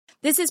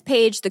This is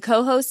Paige, the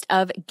co-host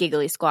of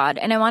Giggly Squad,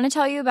 and I want to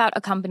tell you about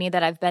a company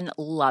that I've been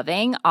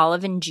loving,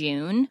 Olive &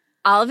 June.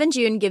 Olive &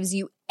 June gives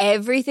you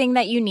everything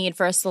that you need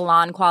for a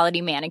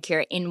salon-quality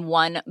manicure in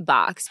one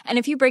box. And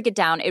if you break it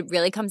down, it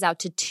really comes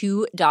out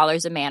to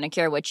 $2 a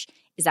manicure, which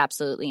is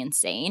absolutely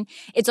insane.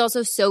 It's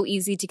also so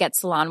easy to get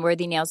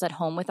salon-worthy nails at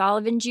home with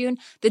Olive & June.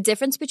 The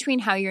difference between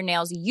how your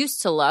nails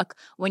used to look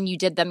when you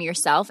did them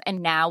yourself and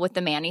now with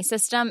the Mani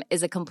system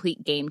is a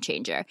complete game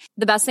changer.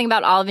 The best thing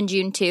about Olive &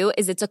 June, too,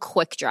 is it's a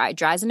quick dry.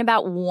 Dries in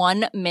about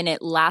 1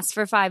 minute, lasts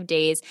for 5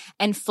 days,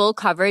 and full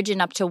coverage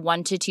in up to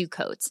 1 to 2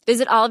 coats.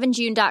 Visit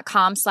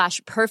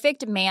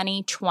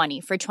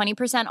oliveandjune.com/perfectmani20 for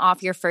 20%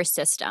 off your first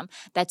system.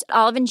 That's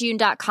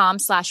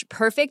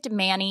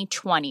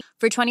oliveandjune.com/perfectmani20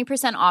 for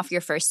 20% off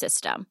your first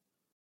system.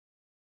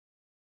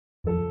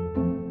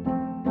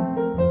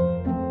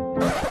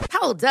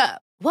 Hold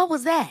up. What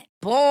was that?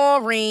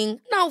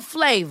 Boring. No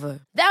flavor.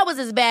 That was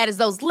as bad as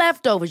those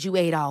leftovers you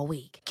ate all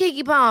week.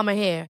 Keke Palmer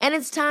here, and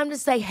it's time to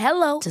say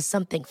hello to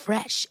something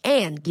fresh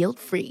and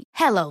guilt-free.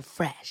 Hello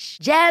Fresh.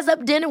 Jazz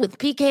up dinner with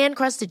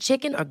pecan-crusted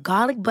chicken or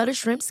garlic butter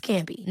shrimp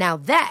scampi. Now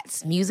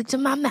that's music to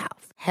my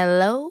mouth.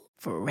 Hello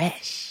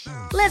Fresh.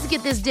 Let's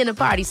get this dinner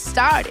party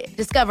started.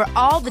 Discover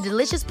all the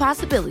delicious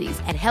possibilities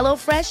at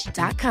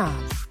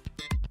hellofresh.com.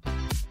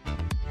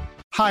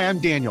 Hi, I'm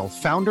Daniel,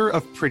 founder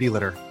of Pretty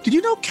Litter. Did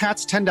you know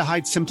cats tend to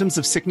hide symptoms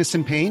of sickness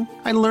and pain?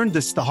 I learned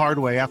this the hard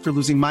way after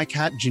losing my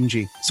cat,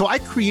 Gingy. So I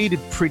created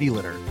Pretty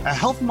Litter, a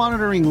health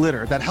monitoring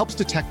litter that helps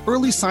detect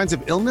early signs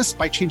of illness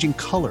by changing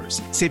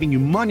colors, saving you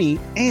money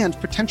and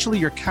potentially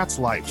your cat's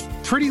life.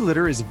 Pretty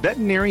Litter is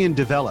veterinarian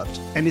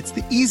developed, and it's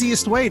the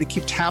easiest way to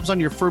keep tabs on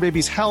your fur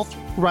baby's health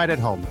right at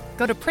home.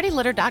 Go to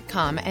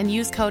prettylitter.com and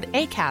use code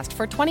ACAST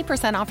for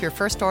 20% off your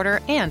first order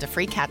and a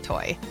free cat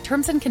toy.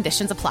 Terms and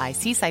conditions apply.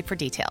 See site for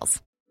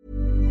details.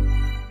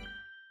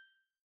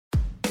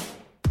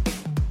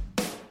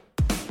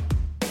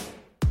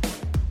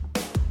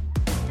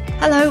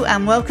 Hello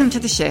and welcome to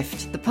The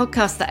Shift, the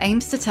podcast that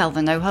aims to tell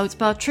the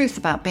no-holds-barred truth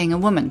about being a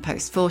woman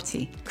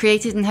post-40.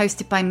 Created and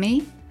hosted by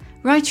me,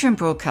 writer and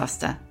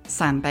broadcaster,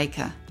 Sam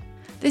Baker.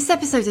 This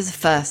episode is a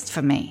first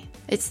for me.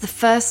 It's the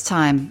first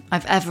time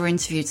I've ever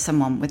interviewed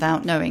someone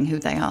without knowing who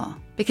they are.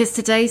 Because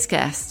today's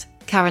guest,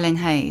 Carolyn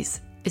Hays,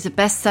 is a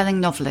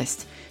best-selling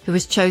novelist who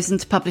has chosen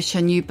to publish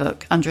her new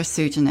book under a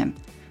pseudonym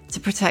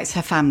to protect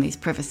her family's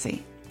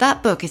privacy.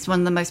 That book is one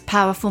of the most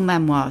powerful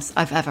memoirs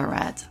I've ever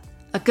read.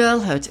 A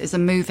Girlhood is a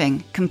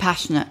moving,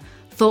 compassionate,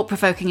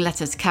 thought-provoking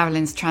letter to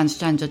Carolyn's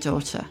transgender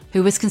daughter,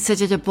 who was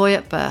considered a boy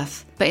at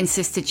birth, but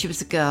insisted she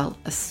was a girl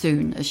as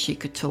soon as she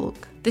could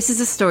talk. This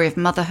is a story of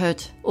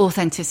motherhood,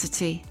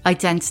 authenticity,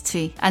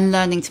 identity, and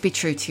learning to be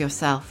true to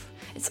yourself.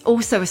 It's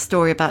also a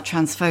story about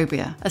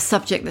transphobia, a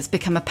subject that's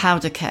become a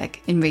powder keg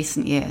in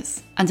recent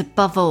years. And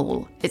above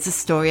all, it's a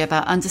story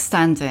about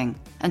understanding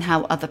and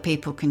how other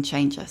people can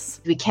change us.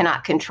 We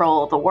cannot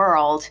control the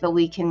world, but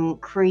we can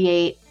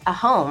create a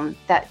home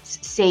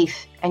that's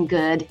safe and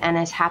good and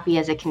as happy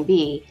as it can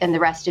be. And the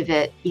rest of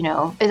it,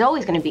 is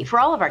always going to be, for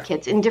all of our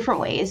kids in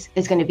different ways,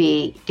 is going to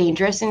be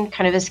dangerous and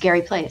kind of a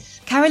scary place.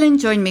 Carolyn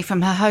joined me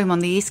from her home on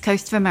the East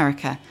Coast of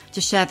America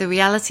to share the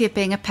reality of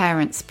being a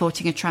parent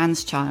supporting a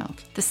trans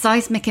child, the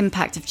seismic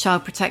impact of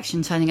child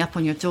protection turning up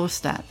on your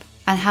doorstep,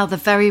 and how the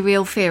very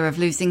real fear of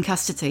losing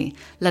custody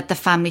led the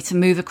family to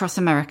move across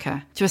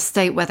America to a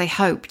state where they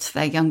hoped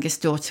their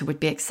youngest daughter would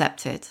be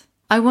accepted.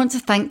 I want to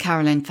thank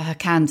Carolyn for her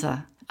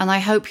candour, and I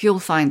hope you'll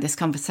find this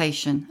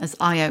conversation as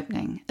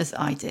eye-opening as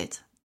I did.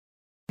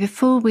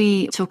 Before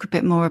we talk a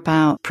bit more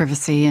about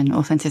privacy and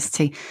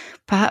authenticity,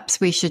 perhaps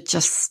we should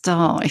just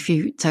start, if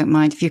you don't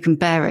mind, if you can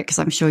bear it, because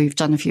I'm sure you've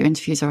done a few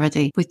interviews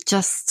already, with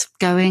just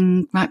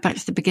going right back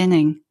to the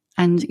beginning.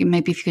 And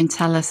maybe if you can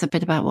tell us a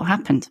bit about what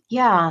happened.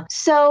 Yeah.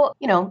 So,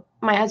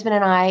 my husband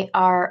and I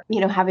are,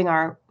 having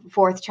our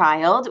fourth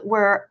child.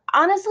 We're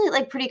honestly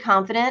pretty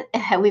confident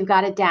that we've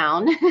got it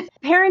down.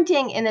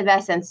 Parenting in the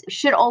best sense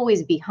should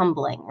always be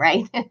humbling,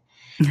 right?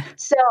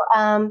 So,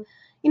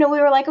 we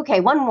were like,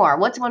 okay, one more.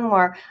 What's one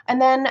more? And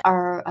then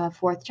our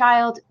fourth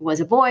child was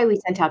a boy.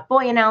 We sent out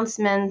boy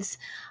announcements.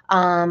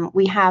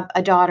 We have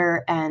a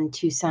daughter and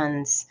 2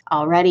 sons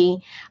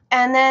already.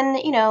 And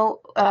then,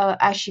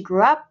 as she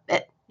grew up,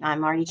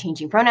 I'm already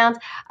changing pronouns.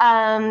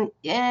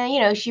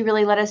 She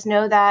really let us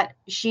know that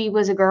she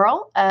was a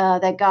girl,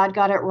 that God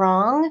got it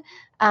wrong.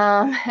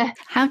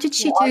 How did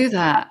she do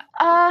that?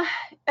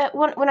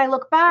 When I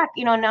look back,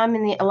 now I'm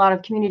in a lot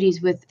of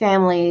communities with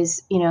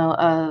families,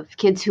 of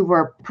kids who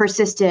were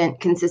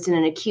persistent, consistent,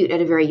 and acute at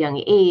a very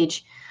young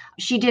age.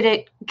 She did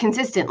it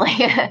consistently.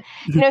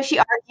 She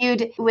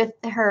argued with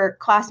her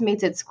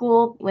classmates at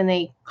school when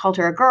they called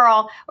her a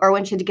girl, or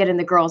when she had to get in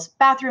the girls'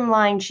 bathroom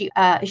line. She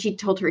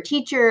told her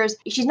teachers.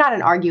 She's not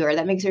an arguer.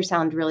 That makes her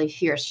sound really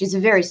fierce. She's a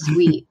very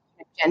sweet,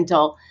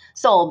 gentle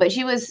soul. But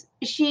she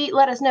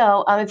let us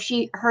know if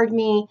she heard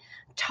me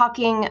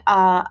talking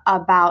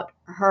about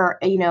her,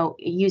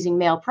 using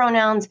male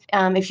pronouns.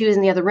 If she was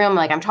in the other room,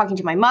 like I'm talking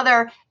to my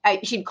mother,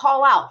 she'd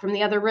call out from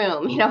the other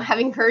room,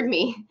 having heard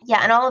me. Yeah,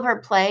 and all of her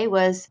play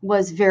was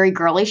very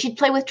girly. She'd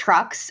play with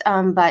trucks,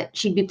 but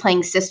she'd be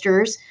playing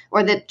sisters,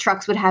 or the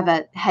trucks would have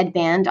a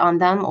headband on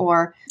them,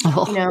 or,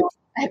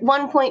 At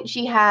one point,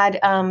 she had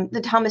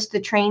the Thomas the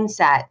Train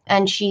set,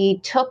 and she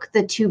took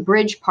the two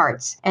bridge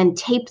parts and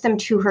taped them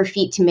to her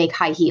feet to make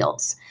high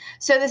heels.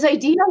 So this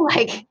idea,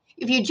 like,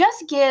 if you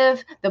just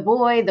give the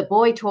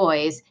boy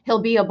toys,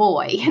 he'll be a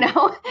boy, you're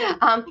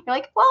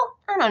like, well,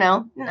 I don't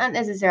know, not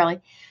necessarily.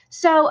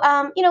 So,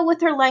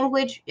 with her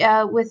language,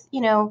 with,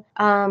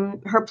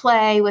 her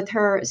play, with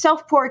her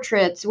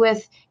self-portraits,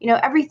 with,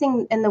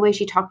 everything in the way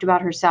she talked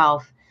about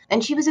herself.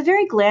 And she was a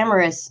very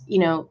glamorous,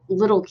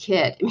 little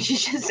kid. I mean,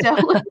 she's just so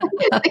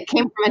it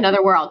came from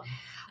another world.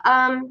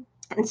 And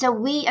so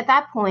we, at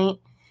that point,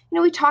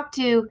 we talked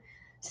to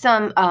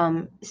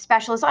some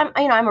specialists.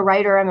 I'm a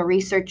writer. I'm a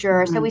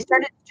researcher. So we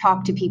started to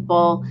talk to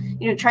people,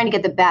 trying to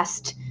get the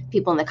best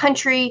people in the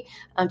country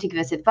to give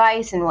us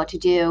advice and what to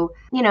do,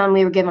 and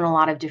we were given a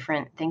lot of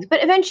different things.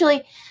 But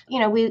eventually,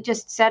 we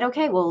just said,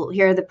 okay, well,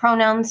 here are the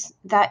pronouns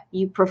that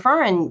you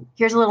prefer, and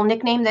here's a little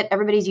nickname that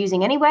everybody's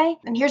using anyway,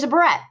 and here's a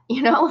barrette,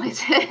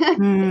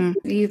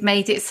 You've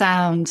made it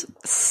sound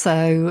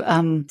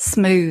so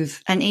smooth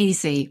and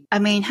easy. I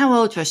mean, how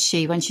old was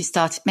she when she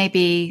started?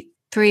 Maybe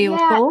 3 or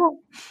 4?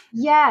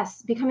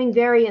 Yes, becoming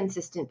very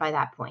insistent by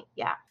that point.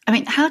 Yeah. I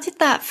mean, how did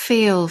that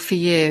feel for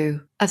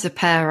you as a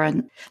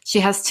parent? She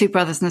has 2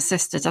 brothers and a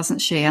sister, doesn't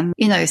she? And,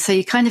 so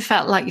you kind of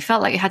felt like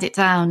you had it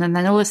down, and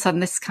then all of a sudden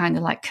this kind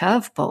of like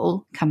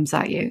curveball comes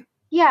at you.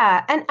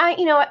 Yeah. And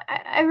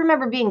I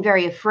remember being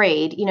very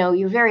afraid.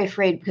 You're very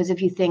afraid because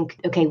if you think,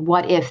 okay,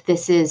 what if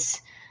this is,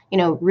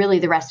 really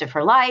the rest of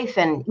her life?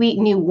 And we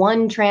knew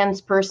one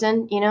trans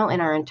person, in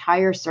our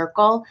entire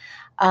circle.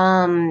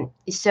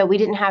 So we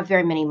didn't have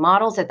very many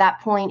models at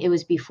that point. It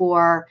was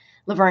before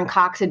Laverne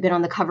Cox had been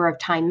on the cover of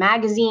Time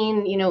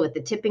magazine, with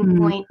the tipping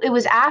point. It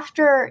was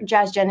after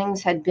Jazz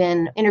Jennings had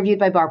been interviewed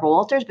by Barbara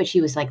Walters, but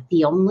she was like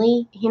the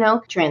only,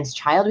 trans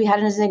child we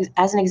had as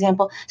an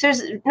example. So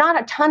there's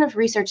not a ton of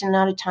research and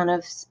not a ton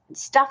of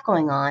stuff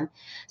going on.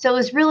 So it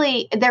was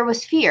really, there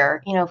was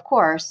fear, of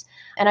course.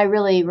 And I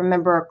really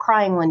remember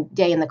crying one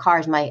day in the car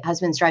as my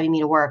husband's driving me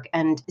to work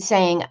and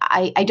saying,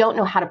 I don't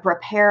know how to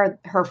prepare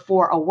her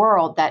for a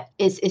world that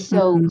is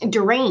so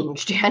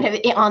deranged kind of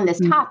on this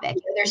topic.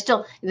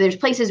 There's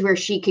places where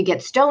she could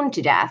get stoned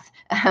to death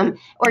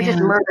or just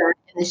murdered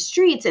in the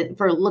streets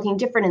for looking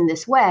different in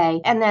this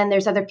way. And then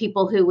there's other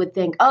people who would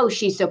think, oh,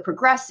 she's so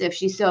progressive.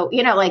 She's so,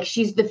 like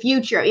she's the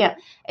future. Yeah.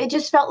 It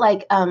just felt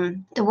like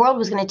the world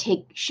was going to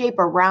take shape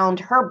around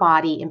her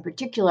body in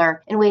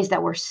particular in ways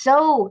that were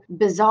so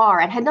bizarre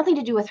and had nothing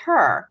to do with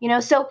her,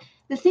 So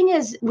the thing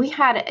is, we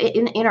had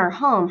in our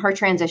home, her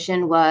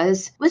transition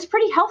was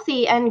pretty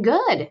healthy and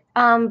good.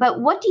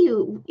 But what do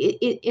you,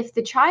 if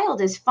the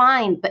child is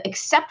fine, but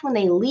except when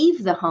they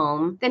leave the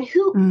home, then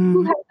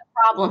who has the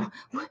problem?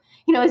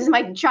 Does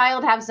my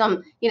child have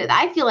some,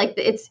 I feel like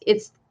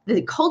it's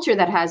the culture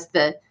that has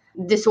the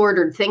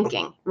disordered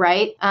thinking,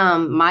 right?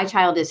 My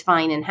child is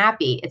fine and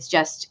happy. It's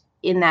just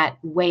in that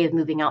way of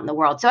moving out in the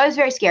world. So I was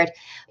very scared.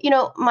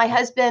 My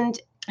husband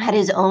had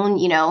his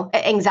own,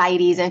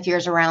 anxieties and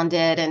fears around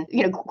it and,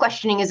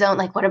 questioning his own,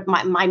 like, what of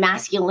my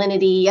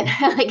masculinity and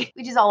like,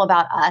 which is all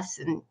about us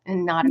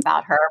and not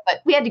about her.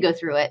 But we had to go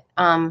through it.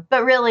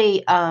 But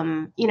really,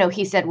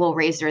 he said, we'll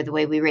raise her the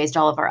way we raised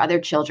all of our other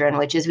children,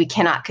 which is we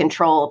cannot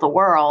control the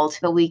world,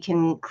 but we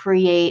can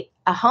create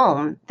a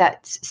home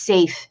that's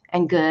safe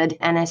and good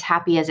and as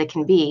happy as it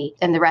can be.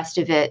 And the rest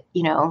of it,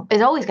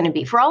 is always going to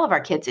be, for all of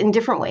our kids in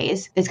different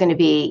ways, is going to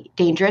be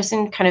dangerous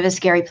and kind of a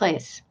scary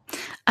place.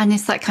 And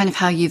is that kind of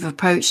how you've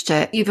approached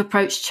it? You've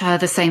approached her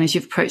the same as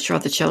you've approached your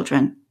other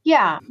children?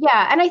 Yeah.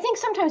 And I think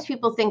sometimes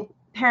people think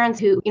parents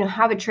who,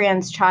 have a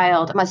trans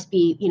child must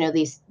be,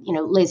 these,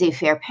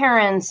 laissez-faire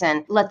parents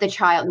and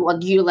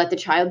do you let the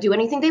child do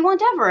anything they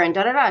want ever and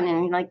da-da-da. And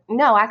you're like,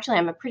 no, actually,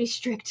 I'm a pretty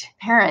strict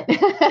parent.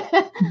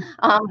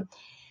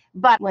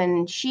 But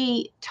when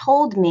she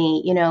told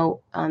me,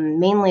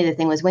 mainly the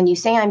thing was, when you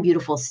say I'm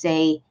beautiful,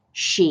 say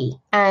she.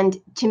 And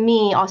to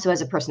me, also as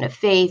a person of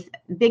faith,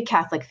 big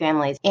Catholic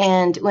families.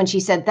 And when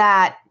she said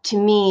that, to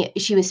me,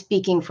 she was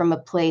speaking from a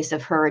place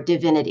of her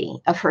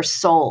divinity, of her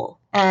soul.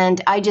 And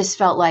I just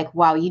felt like,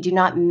 wow, you do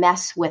not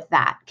mess with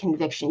that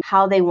conviction,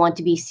 how they want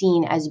to be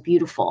seen as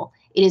beautiful.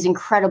 It is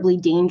incredibly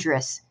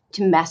dangerous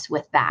to mess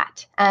with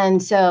that.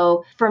 And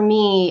so for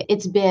me,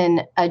 it's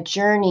been a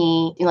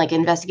journey, like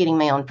investigating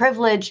my own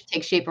privilege,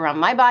 takes shape around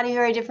my body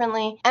very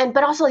differently.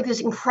 But also like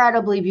this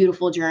incredibly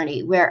beautiful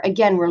journey where,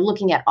 again, we're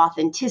looking at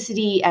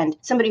authenticity and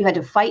somebody who had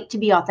to fight to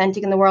be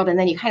authentic in the world. And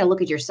then you kind of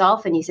look at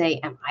yourself and you say,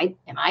 am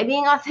I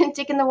being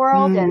authentic in the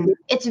world? And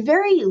it's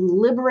very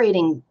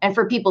liberating. And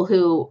for people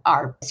who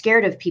are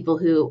scared of people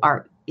who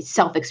are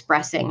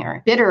self-expressing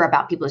or bitter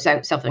about people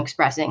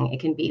self-expressing. It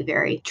can be a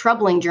very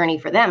troubling journey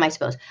for them, I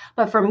suppose.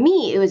 But for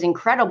me, it was an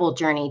incredible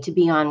journey to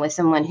be on with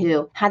someone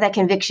who had that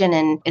conviction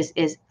and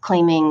is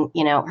claiming,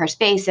 her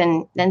space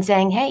and then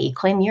saying, hey,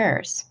 claim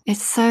yours.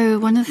 It's so,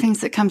 one of the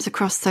things that comes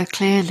across so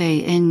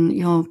clearly in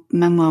your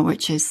memoir,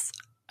 which is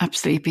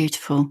absolutely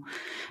beautiful,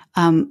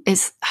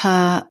 is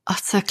her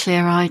utter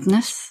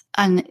clear-eyedness.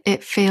 And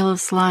it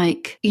feels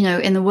like,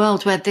 in the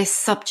world where this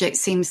subject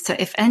seems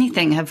to, if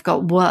anything, have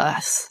got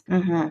worse,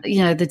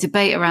 the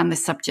debate around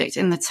this subject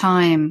in the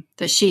time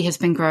that she has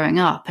been growing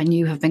up and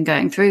you have been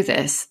going through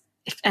this,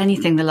 if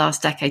anything, the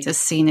last decade has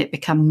seen it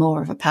become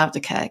more of a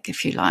powder keg,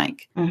 if you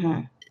like.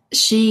 Mm-hmm.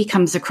 She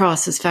comes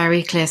across as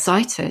very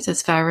clear-sighted,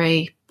 as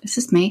very, this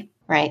is me.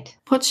 Right.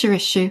 What's your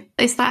issue?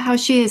 Is that how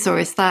she is, or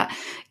is that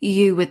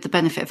you with the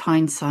benefit of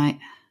hindsight?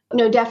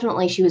 No,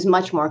 definitely she was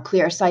much more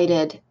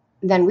clear-sighted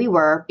than we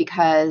were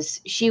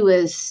because she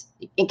was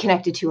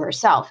connected to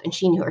herself and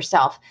she knew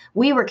herself.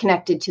 We were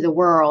connected to the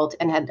world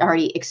and had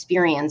already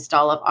experienced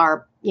all of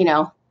our,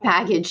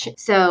 baggage.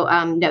 So,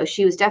 no,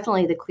 she was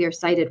definitely the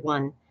clear-sighted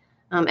one.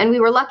 And we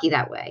were lucky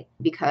that way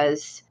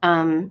because,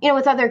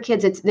 with other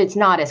kids, it's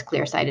not as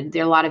clear-sighted.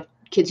 There are a lot of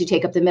kids who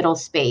take up the middle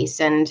space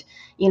and,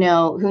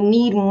 who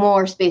need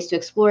more space to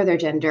explore their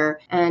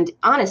gender. And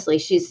honestly,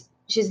 she's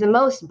the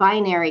most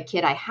binary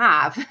kid I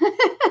have.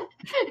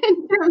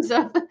 In terms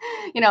of,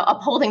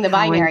 upholding the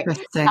binary.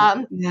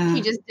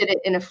 He just did it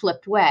in a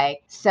flipped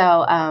way.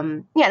 So,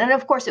 and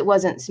of course it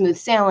wasn't smooth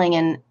sailing.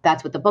 And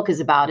that's what the book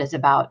is about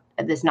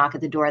this knock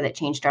at the door that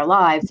changed our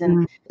lives.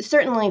 And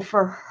certainly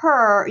for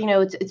her,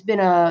 it's been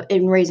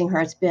in raising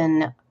her, it's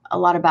been a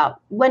lot about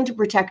when to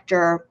protect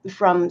her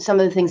from some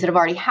of the things that have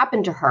already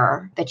happened to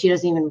her that she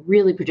doesn't even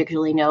really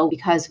particularly know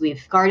because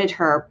we've guarded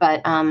her,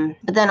 but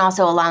then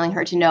also allowing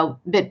her to know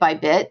bit by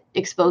bit,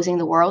 exposing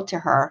the world to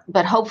her,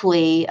 but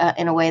hopefully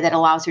in a way that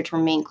allows her to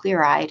remain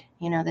clear-eyed,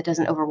 that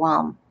doesn't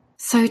overwhelm.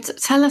 So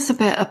tell us a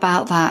bit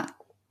about that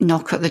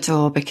knock at the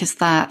door, because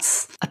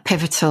that's a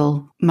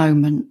pivotal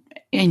moment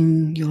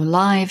in your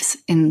lives,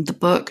 in the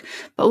book,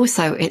 but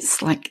also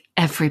it's like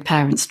every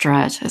parent's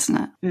dread, isn't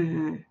it?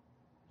 Mm-hmm.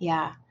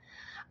 Yeah.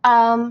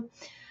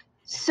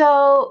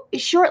 So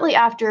shortly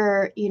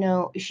after,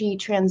 she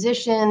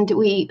transitioned,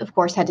 we, of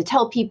course, had to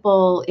tell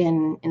people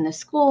in the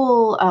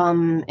school,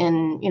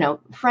 in,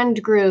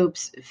 friend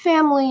groups,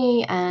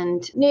 family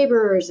and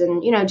neighbors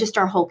and, just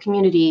our whole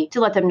community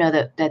to let them know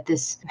that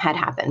this had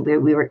happened.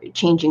 We were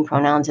changing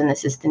pronouns and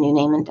this is the new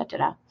name and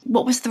da-da-da.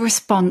 What was the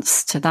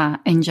response to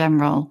that in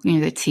general?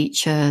 The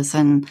teachers,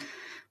 and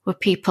were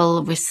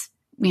people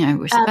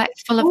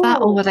respectful of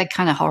that, or were they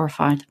kind of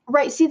horrified?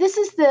 Right. See, this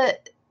is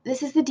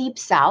the deep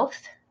South.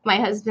 My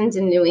husband's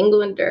a New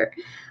Englander,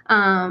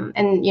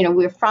 and,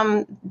 we're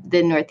from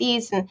the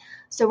Northeast. And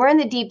so we're in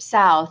the deep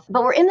South,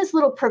 but we're in this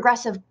little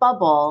progressive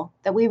bubble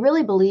that we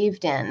really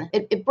believed in.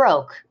 It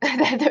broke.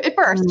 It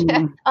burst.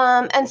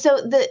 And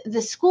so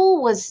the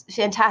school was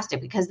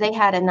fantastic because they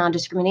had a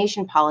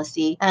non-discrimination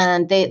policy,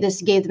 and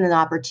this gave them the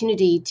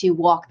opportunity to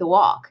walk the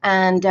walk.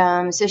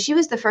 And so she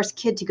was the first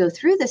kid to go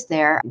through this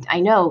there. I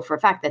know for a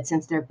fact that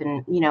since there have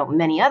been,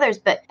 many others,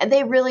 but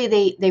they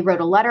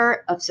wrote a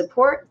letter of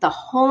support. The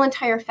whole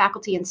entire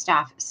faculty and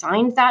staff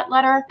signed that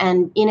letter.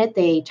 And in it,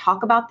 they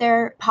talk about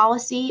their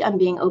policy on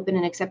being open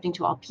and accepting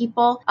to all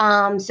people.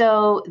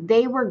 So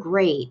they were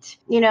great.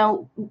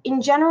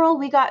 In general,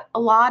 we got a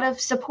lot of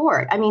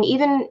support. I mean,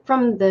 even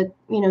from the,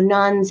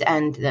 nuns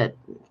and the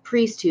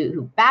priest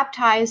who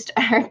baptized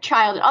our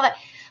child and all that,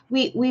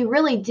 we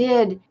really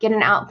did get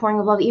an outpouring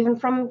of love, even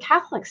from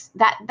Catholics.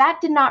 That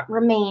did not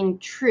remain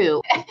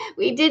true.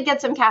 We did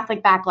get some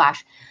Catholic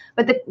backlash,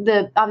 but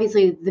the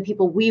obviously the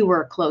people we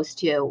were close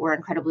to were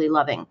incredibly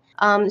loving.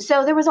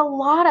 So there was a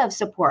lot of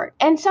support,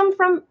 and some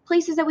from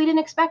places that we didn't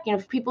expect.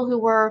 People who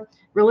were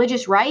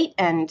religious right,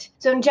 and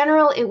so in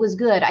general it was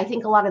good. I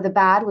think a lot of the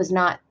bad was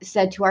not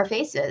said to our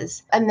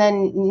faces. And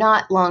then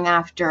not long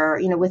after,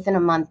 within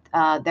a month,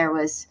 there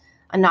was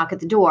a knock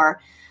at the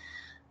door.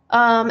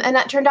 And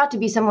that turned out to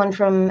be someone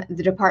from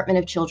the Department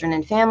of Children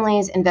and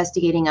Families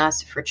investigating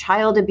us for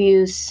child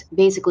abuse,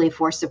 basically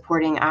for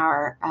supporting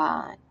our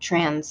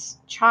trans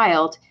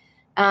child.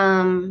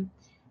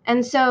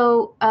 And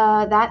so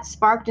that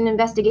sparked an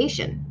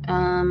investigation,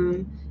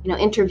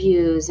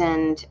 interviews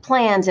and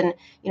plans and,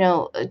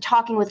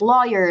 talking with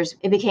lawyers.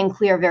 It became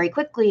clear very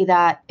quickly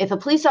that if a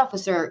police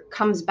officer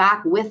comes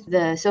back with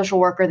the social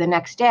worker the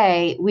next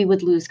day, we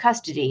would lose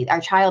custody.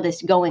 Our child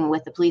is going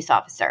with the police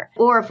officer.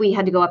 Or if we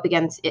had to go up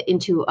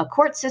into a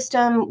court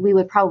system, we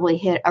would probably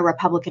hit a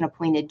Republican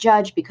appointed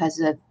judge because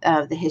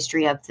of the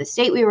history of the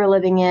state we were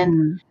living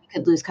in. We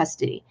could lose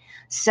custody.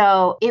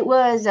 So it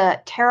was a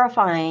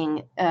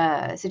terrifying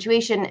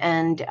situation.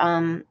 And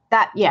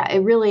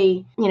it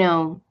really,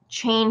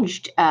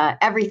 changed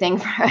everything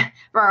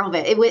for our whole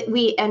bit.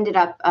 We ended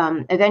up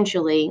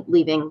eventually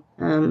leaving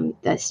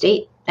the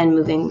state and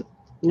moving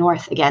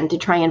north again to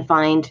try and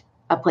find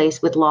a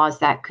place with laws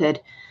that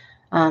could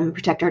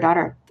protect our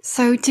daughter.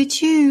 So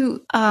did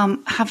you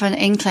have an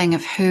inkling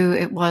of who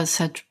it was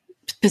had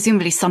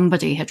presumably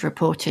somebody had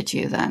reported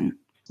you then.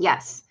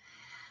 Yes.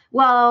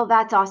 Well,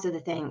 that's also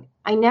the thing.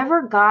 I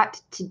never got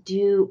to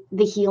do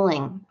the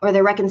healing or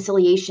the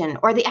reconciliation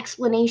or the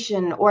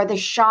explanation or the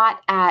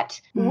shot at,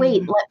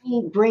 wait, let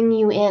me bring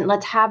you in.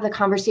 Let's have the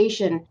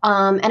conversation.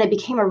 And it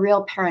became a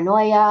real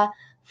paranoia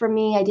for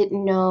me. I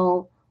didn't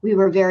know. We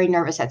were very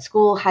nervous at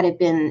school. Had it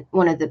been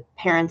one of the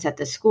parents at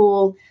the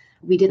school,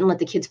 we didn't let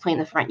the kids play in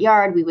the front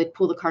yard. We would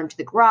pull the car into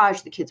the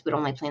garage. The kids would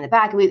only play in the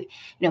back.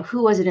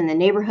 Who was it in the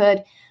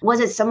neighborhood? Was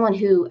it someone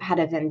who had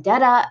a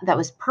vendetta that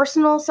was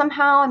personal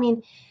somehow? I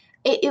mean,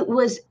 it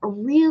was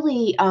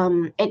really,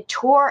 it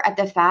tore at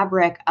the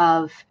fabric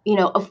of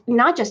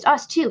not just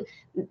us too.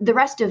 The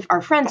rest of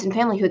our friends and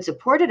family who had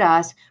supported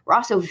us were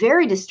also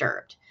very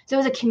disturbed. So it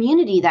was a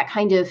community that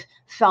kind of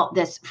felt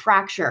this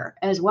fracture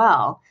as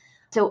well.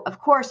 So, of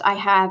course, I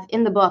have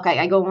in the book,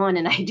 I go on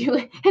and I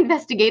do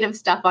investigative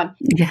stuff on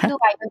who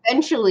I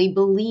eventually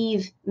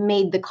believe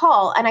made the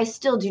call. And I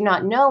still do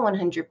not know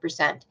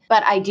 100%,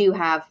 but I do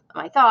have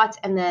my thoughts.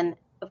 And then,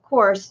 of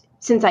course,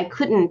 since I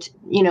couldn't,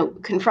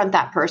 confront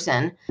that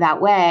person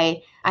that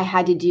way, I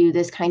had to do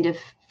this kind of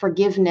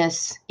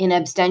forgiveness in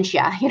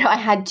absentia. I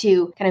had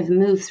to kind of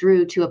move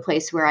through to a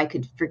place where I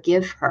could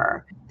forgive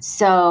her.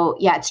 So,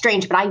 yeah, it's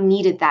strange, but I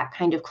needed that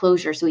kind of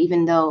closure. So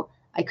even though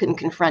I couldn't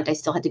confront, I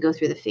still had to go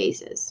through the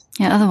phases.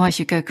 Yeah, otherwise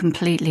you'd go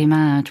completely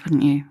mad,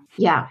 wouldn't you?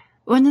 Yeah.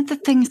 One of the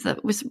things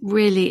that was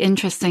really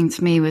interesting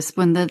to me was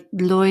when the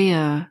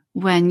lawyer,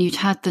 when you'd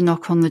had the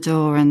knock on the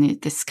door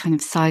and this kind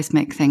of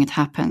seismic thing had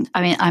happened.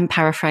 I mean, I'm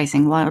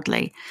paraphrasing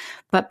wildly,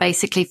 but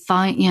basically who's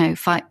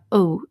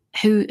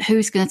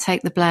going to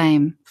take the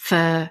blame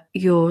for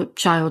your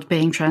child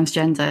being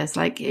transgender? It's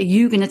like, are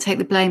you going to take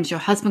the blame? Is your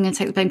husband going to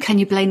take the blame? Can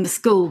you blame the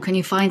school? Can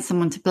you find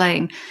someone to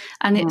blame?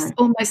 And it's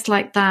almost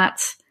like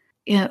that.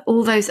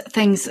 All those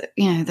things,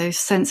 those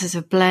senses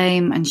of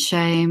blame and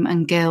shame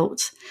and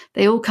guilt,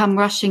 they all come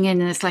rushing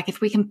in. And it's like, if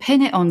we can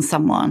pin it on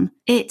someone,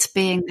 it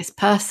being this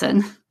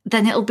person,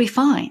 then it'll be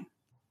fine.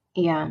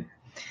 Yeah.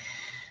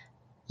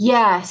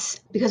 Yes.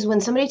 Because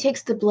when somebody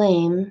takes the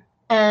blame,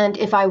 and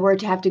if I were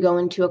to have to go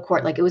into a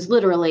court, like it was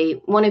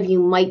literally one of you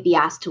might be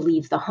asked to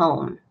leave the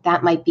home.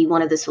 That might be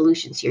one of the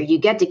solutions here. You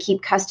get to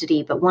keep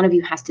custody, but one of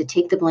you has to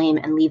take the blame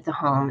and leave the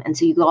home. And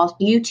so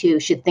you two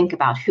should think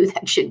about who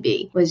that should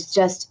be. It was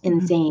just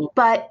insane.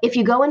 But if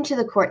you go into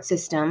the court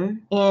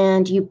system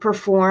and you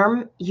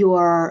perform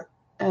your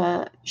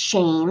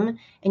shame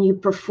and you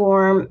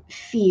perform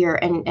fear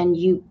and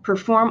you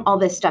perform all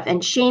this stuff,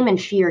 and shame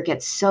and fear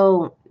get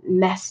so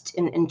messed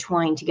and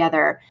entwined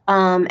together.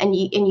 And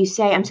you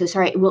say, I'm so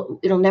sorry.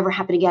 It'll never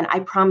happen again. I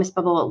promise,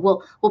 blah, blah, blah.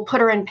 We'll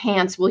put her in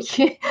pants. We'll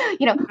take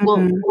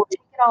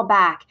it all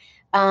back.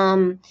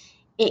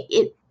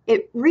 It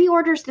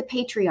reorders the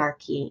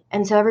patriarchy.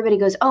 And so everybody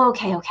goes, oh,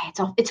 okay.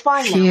 It's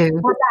fine now.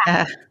 We're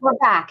back. Yeah. We're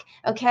back.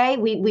 Okay.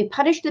 We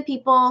punished the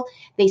people.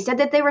 They said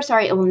that they were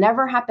sorry. It will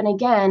never happen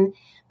again.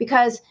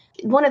 Because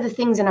one of the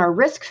things in our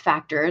risk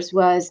factors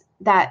was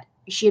that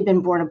she had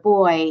been born a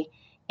boy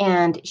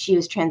and she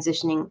was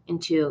transitioning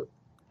into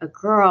a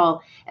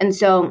girl. And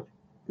so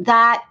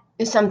that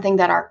is something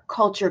that our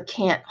culture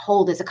can't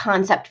hold as a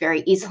concept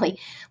very easily.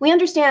 We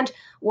understand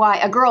why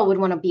a girl would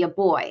want to be a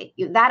boy.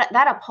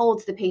 That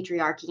upholds the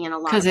patriarchy in a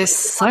lot of ways. Because it's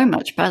so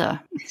much better.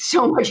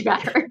 So much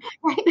better,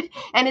 right?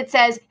 And it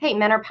says, hey,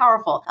 men are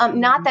powerful.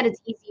 Not that it's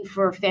easy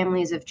for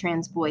families of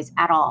trans boys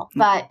at all,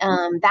 but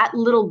that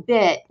little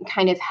bit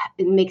kind of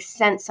makes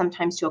sense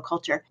sometimes to a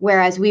culture,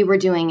 whereas we were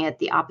doing it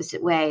the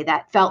opposite way.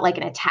 That felt like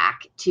an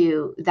attack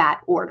to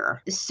that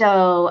order.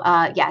 So,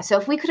 so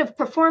if we could have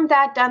performed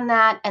that, done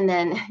that, and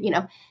then,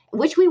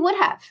 which we would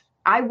have.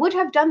 I would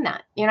have done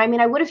that.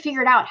 I would have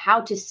figured out how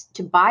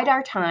to bide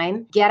our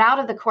time, get out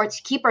of the courts,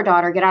 keep our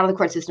daughter, get out of the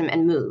court system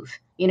and move,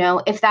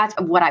 if that's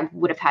what I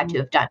would have had to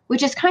have done,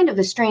 which is kind of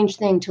a strange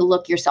thing to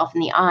look yourself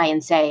in the eye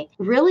and say,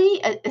 really?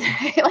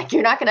 Like,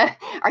 you're not going to,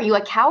 are you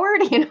a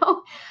coward? You're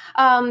not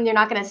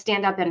going to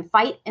stand up and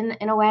fight in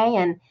a way.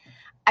 And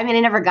I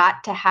never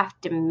got to have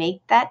to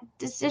make that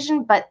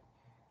decision, but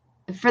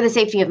for the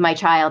safety of my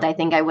child, I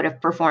think I would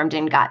have performed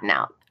and gotten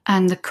out.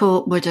 And the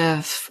court would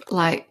have,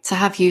 to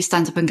have you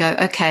stand up and go,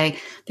 okay,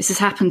 this has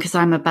happened because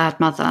I'm a bad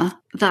mother.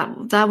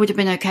 That would have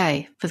been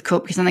okay for the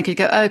court, because then they could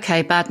go,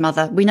 okay, bad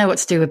mother. We know what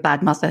to do with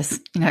bad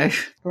mothers,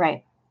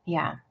 Right.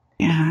 Yeah.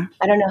 Yeah.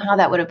 I don't know how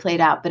that would have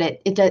played out,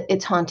 but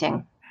it's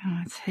haunting. Oh,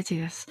 it's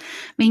hideous.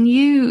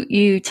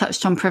 You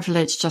touched on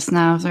privilege just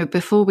now. So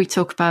before we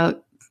talk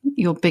about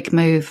your big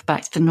move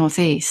back to the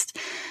Northeast,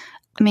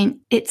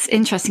 it's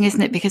interesting,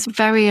 isn't it? Because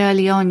very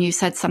early on, you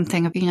said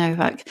something of,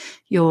 like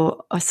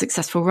you're a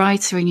successful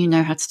writer and you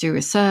know how to do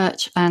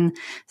research. And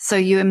so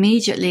you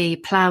immediately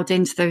plowed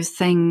into those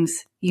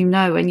things,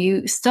 and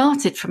you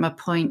started from a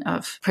point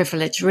of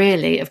privilege,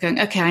 really, of going,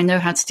 okay, I know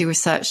how to do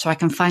research, so I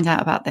can find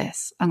out about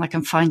this and I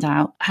can find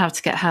out how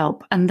to get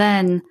help. And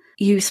then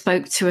you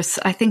spoke to us,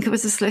 I think it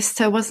was a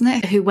solicitor, wasn't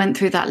it, who went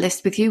through that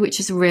list with you, which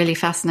is a really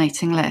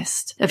fascinating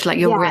list of like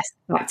your risk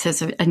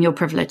factors and your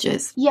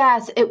privileges.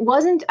 Yes, it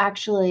wasn't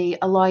actually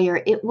a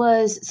lawyer. It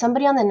was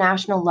somebody on the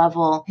national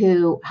level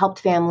who helped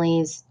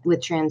families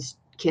with trans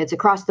kids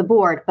across the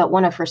board. But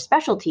one of her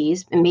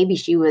specialties, and maybe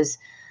she was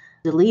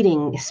the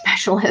leading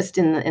specialist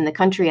in the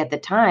country at the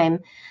time,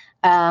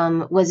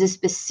 was a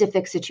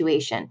specific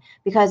situation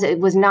because it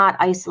was not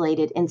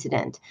isolated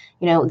incident.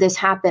 This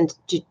happened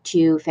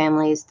to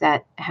families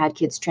that had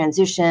kids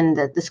transition.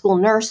 The school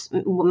nurse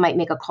might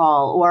make a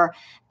call, or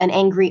an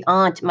angry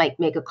aunt might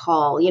make a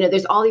call.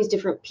 There's all these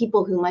different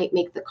people who might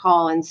make the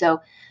call. And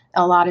so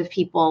a lot of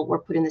people were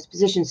put in this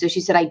position. So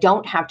she said, I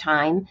don't have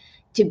time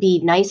to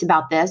be nice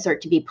about this or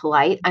to be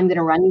polite. I'm going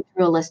to run you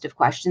through a list of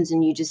questions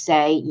and you just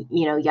say,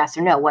 yes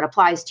or no, what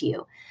applies to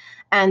you.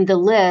 And the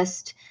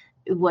list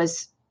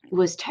was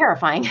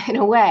terrifying in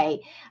a way.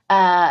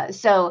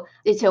 So,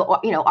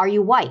 are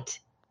you white?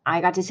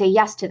 I got to say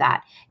yes to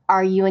that.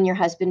 Are you and your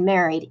husband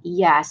married?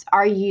 Yes.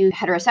 Are you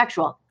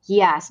heterosexual?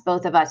 Yes,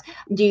 both of us.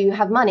 Do you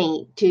have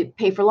money to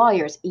pay for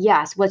lawyers?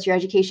 Yes. What's your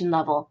education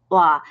level?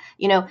 Blah.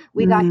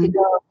 We got to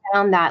go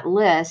down that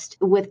list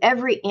with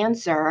every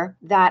answer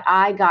that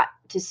I got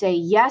to say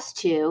yes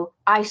to.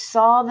 I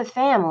saw the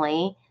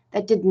family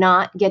that did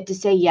not get to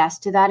say yes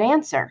to that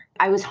answer.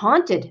 I was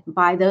haunted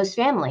by those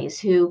families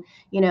who,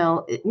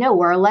 no,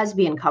 we're a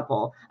lesbian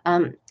couple.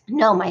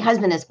 No, my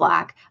husband is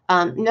Black.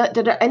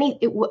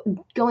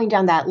 Going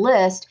down that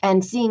list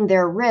and seeing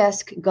their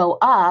risk go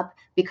up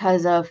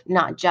because of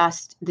not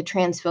just the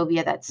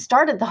transphobia that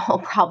started the whole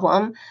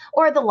problem,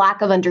 or the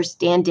lack of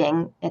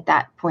understanding at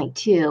that point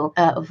too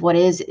of what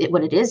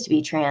it is to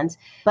be trans,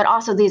 but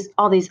also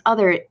all these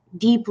other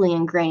deeply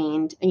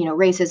ingrained,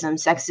 racism,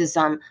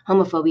 sexism,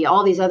 homophobia,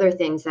 all these other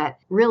things that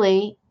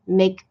really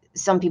make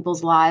some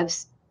people's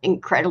lives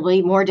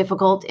incredibly more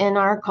difficult in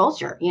our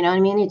culture. You know what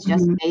I mean? It's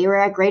just they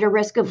are at greater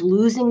risk of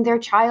losing their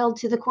child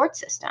to the court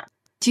system.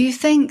 Do you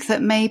think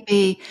that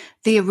maybe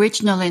the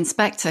original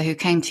inspector who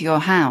came to your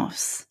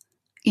house,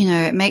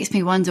 it makes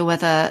me wonder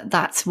whether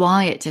that's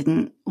why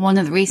one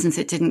of the reasons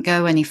it didn't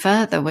go any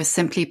further was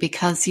simply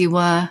because you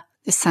were,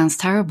 this sounds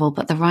terrible,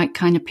 but the right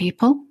kind of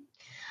people?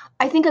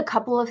 I think a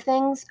couple of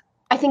things.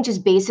 I think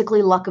just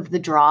basically luck of the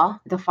draw.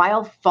 The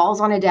file falls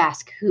on a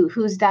desk.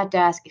 Who's that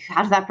desk?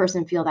 How did that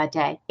person feel that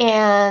day?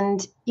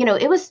 And,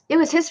 it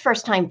was his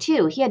first time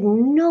too. He had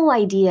no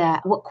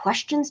idea what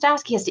questions to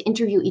ask. He has to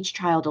interview each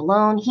child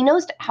alone. He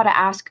knows how to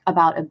ask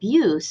about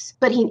abuse,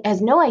 but he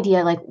has no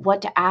idea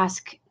what to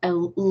ask a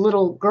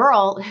little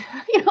girl.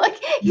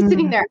 He's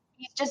sitting there.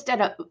 He's just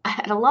at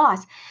a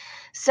loss.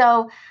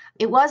 So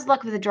it was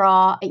luck of the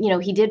draw.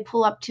 He did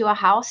pull up to a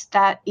house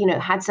that,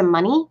 had some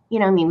money.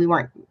 We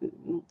weren't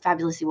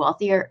fabulously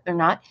wealthy or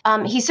not.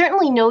 He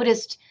certainly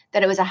noticed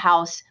that it was a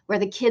house where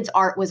the kids'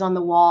 art was on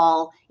the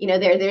wall.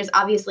 There's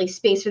obviously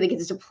space for the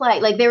kids to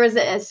play. Like there was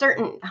a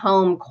certain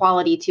home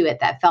quality to it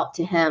that felt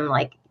to him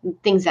like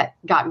things that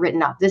got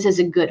written up. This is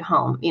a good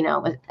home,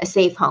 a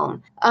safe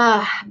home.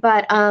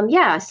 But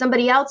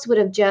somebody else would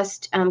have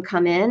just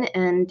come in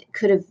and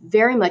could have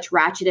very much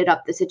ratcheted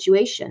up the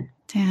situation.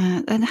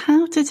 Yeah, and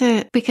how did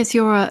it, because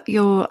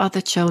your other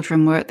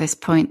children were at this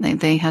point,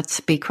 they had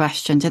to be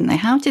questioned, didn't they?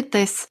 How did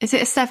this, is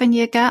it a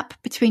 7-year gap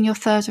between your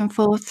third and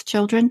fourth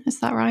children?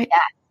 Is that right?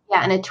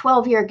 Yeah, and a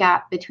 12-year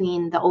gap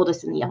between the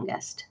oldest and the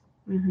youngest.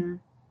 Mm-hmm.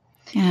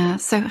 Yeah,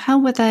 so how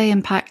were they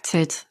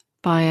impacted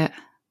by it?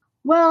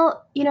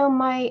 Well,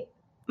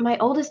 my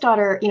oldest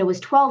daughter, was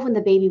 12 when the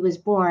baby was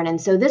born.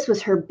 And so this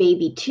was her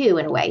baby too,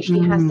 in a way. She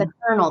has the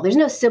maternal, there's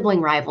no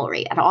sibling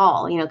rivalry at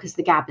all, because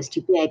the gap is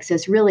too big. So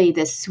it's really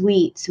this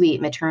sweet, sweet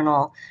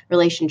maternal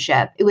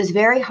relationship. It was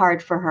very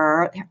hard for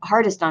her,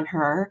 hardest on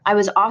her. I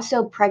was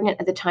also pregnant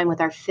at the time with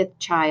our 5th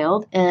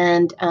child.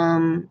 And,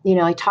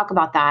 I talk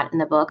about that in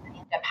the book. I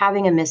ended up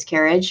having a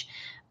miscarriage.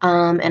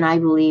 And I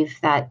believe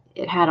that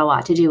it had a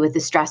lot to do with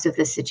the stress of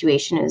this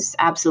situation. It was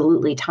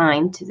absolutely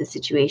timed to the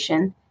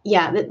situation.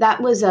 Yeah,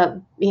 that was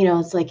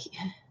it's like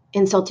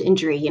insult to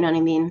injury. You know what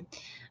I mean?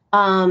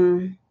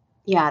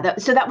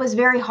 So that was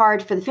very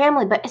hard for the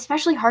family, but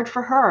especially hard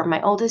for her.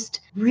 My oldest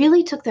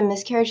really took the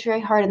miscarriage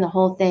very hard in the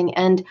whole thing.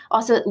 And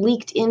also it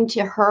leaked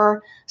into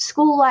her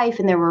school life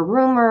and there were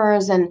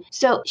rumors. And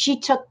so she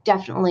took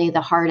definitely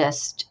the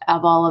hardest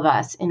of all of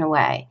us in a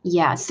way.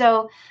 Yeah.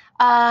 So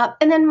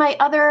and then my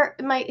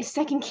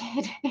second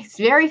kid is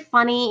very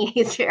funny.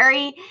 He's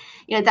very,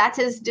 that's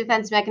his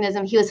defense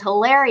mechanism. He was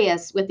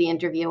hilarious with the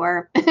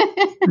interviewer.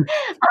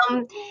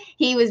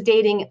 He was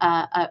dating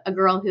a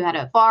girl who had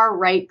a far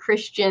right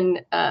Christian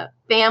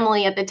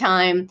family at the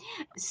time.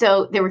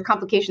 So there were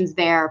complications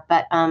there.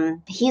 But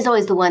he's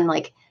always the one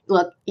like,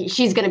 look,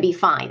 she's going to be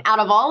fine. Out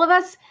of all of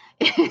us,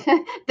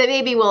 the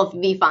baby will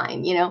be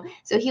fine,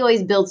 So he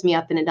always builds me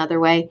up in another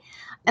way.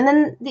 And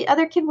then the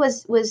other kid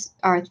was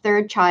our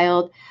third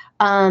child,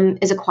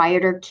 is a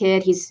quieter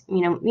kid. He's,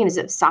 he's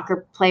a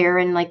soccer player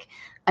and like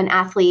an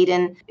athlete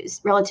and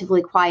is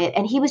relatively quiet.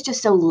 And he was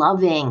just so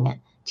loving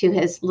to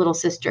his little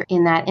sister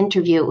in that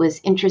interview. It was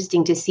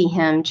interesting to see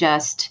him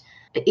just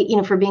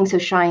for being so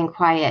shy and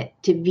quiet,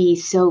 to be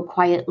so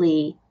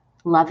quietly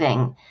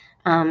loving,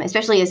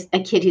 especially as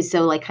a kid who's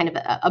so like kind of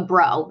a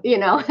bro,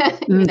 Yeah.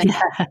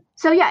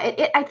 So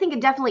yeah, I think it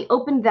definitely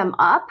opened them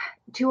up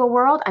to a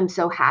world. I'm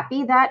so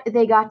happy that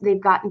they've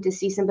gotten to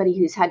see somebody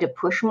who's had to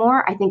push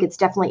more. I think it's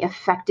definitely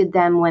affected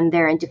them when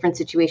they're in different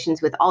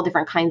situations with all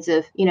different kinds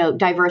of,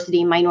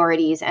 diversity,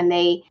 minorities, and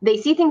they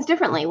see things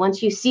differently.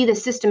 Once you see the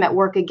system at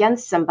work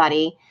against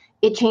somebody,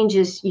 it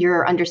changes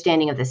your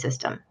understanding of the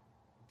system.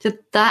 Did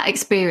that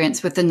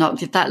experience with the knock,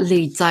 did that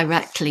lead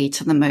directly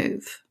to the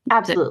move?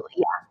 Absolutely,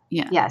 yeah.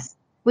 Yeah. Yes.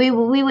 We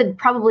would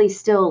probably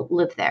still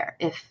live there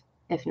if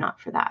not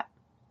for that.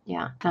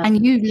 Yeah.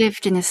 And you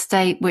lived in a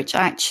state which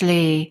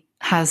actually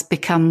has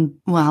become,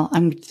 well,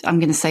 I'm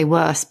going to say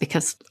worse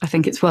because I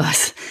think it's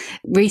worse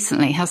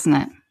recently, hasn't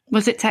it?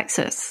 Was it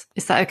Texas?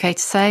 Is that okay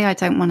to say? I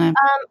don't want to.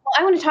 Well,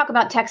 I want to talk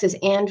about Texas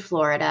and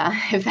Florida,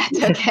 if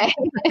that's okay,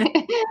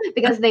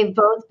 because they've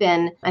both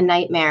been a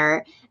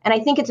nightmare. And I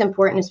think it's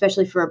important,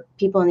 especially for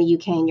people in the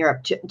UK and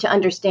Europe, to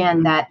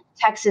understand that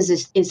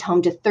Texas is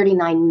home to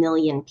 39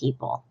 million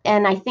people.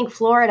 And I think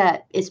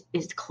Florida is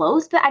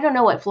close to, I don't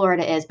know what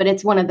Florida is, but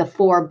it's one of the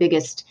 4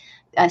 biggest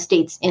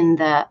states in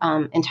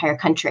the entire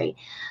country.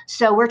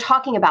 So we're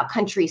talking about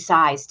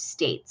country-sized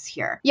states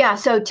here. Yeah,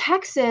 so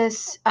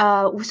Texas,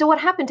 so what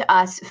happened to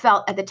us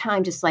felt at the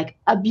time just like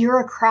a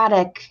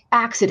bureaucratic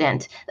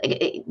accident.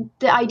 The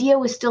idea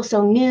was still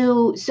so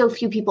new, so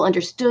few people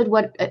understood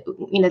what,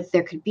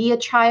 there could be a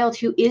child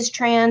who is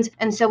trans.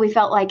 And so we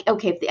felt like,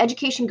 okay, if the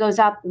education goes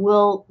up,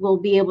 we'll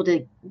be able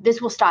to,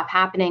 this will stop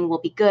happening, we'll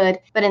be good.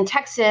 But in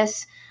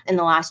Texas, in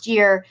the last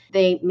year,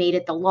 they made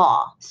it the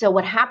law. So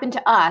what happened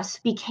to us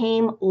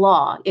became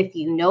law. If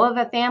you know of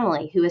a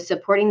family who is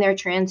supporting their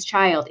trans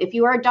child, if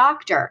you are a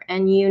doctor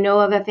and you know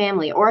of a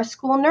family, or a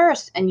school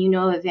nurse and you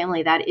know of a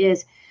family that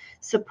is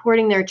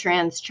supporting their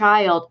trans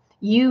child,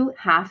 you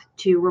have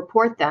to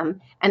report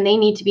them and they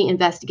need to be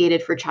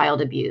investigated for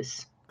child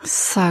abuse.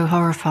 So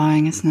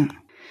horrifying, isn't it?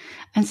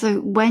 And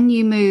so when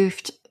you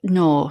moved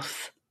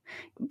north,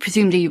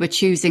 presumably you were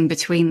choosing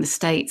between the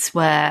states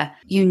where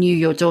you knew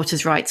your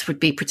daughter's rights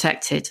would be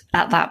protected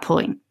at that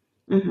point.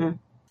 Mm-hmm.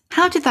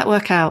 How did that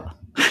work out?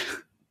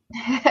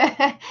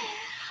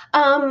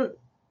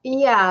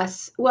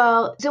 Yes.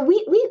 Well, so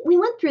we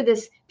went through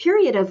this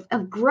period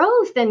of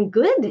growth and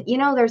good.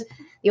 There's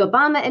the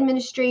Obama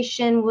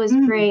administration was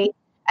great.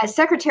 As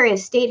Secretary of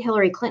State,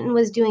 Hillary Clinton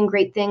was doing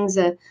great things,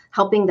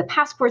 helping the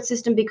passport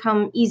system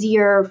become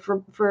easier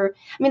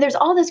there's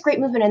all this great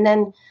movement. And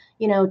then,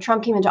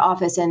 Trump came into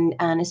office and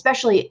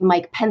especially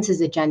Mike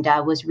Pence's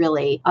agenda was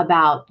really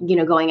about,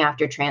 going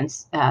after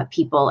trans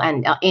people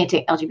and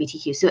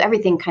anti-LGBTQ. So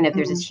everything kind of,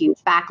 there's this huge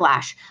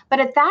backlash. But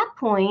at that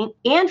point,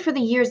 and for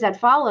the years that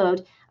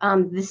followed,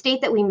 the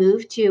state that we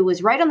moved to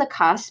was right on the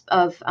cusp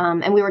of,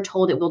 and we were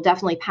told it will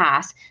definitely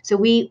pass. So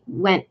we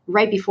went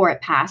right before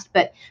it passed,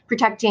 but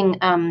protecting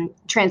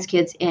trans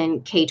kids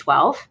in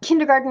K-12,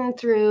 kindergarten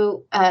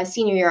through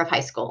senior year of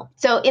high school.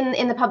 So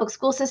in the public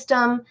school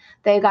system,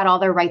 they got all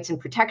their rights and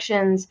protections.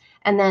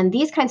 And then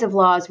these kinds of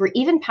laws were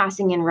even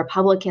passing in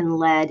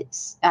Republican-led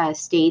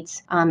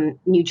states.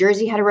 New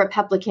Jersey had a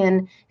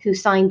Republican who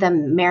signed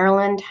them.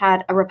 Maryland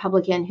had a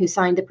Republican who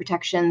signed the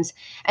protections.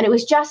 And it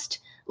was just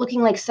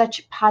looking like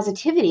such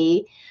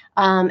positivity.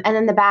 And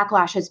then the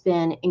backlash has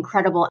been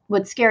incredible.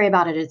 What's scary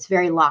about it, it's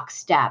very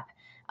lockstep.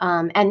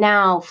 And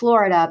now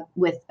Florida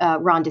with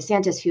Ron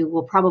DeSantis, who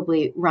will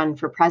probably run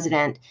for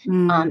president,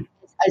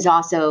 is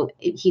also,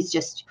 he's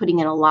just putting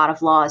in a lot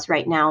of laws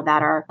right now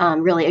that are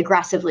really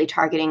aggressively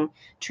targeting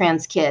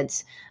trans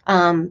kids.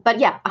 But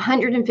yeah,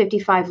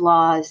 155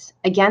 laws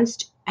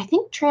against, I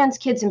think, trans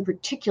kids in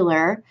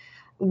particular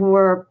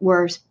were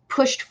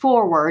pushed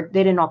forward.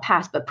 They didn't all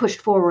pass, but pushed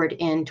forward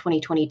in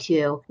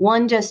 2022.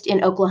 One just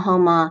in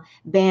Oklahoma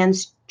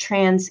bans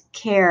trans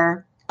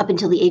care up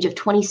until the age of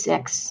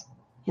 26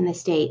 in the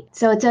state.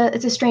 So it's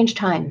a strange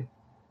time.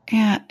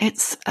 Yeah,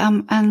 it's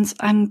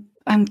and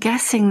I'm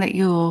guessing that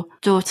your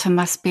daughter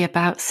must be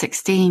about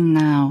 16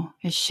 now,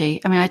 is she?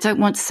 I mean, I don't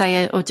want to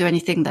say or do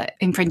anything that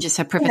infringes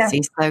her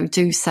privacy, so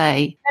do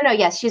say. No,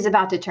 yes, she's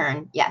about to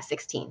turn,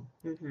 16.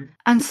 Mm-hmm.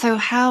 And so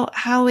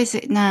how is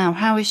it now?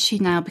 How is she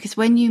now? Because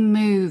when you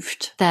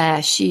moved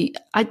there,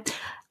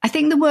 I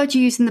think the word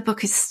you use in the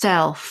book is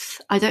stealth.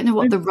 I don't know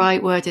what the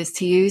right word is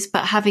to use,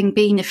 but having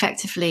been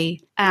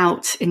effectively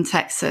out in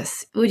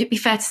Texas, would it be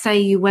fair to say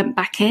you went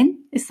back in?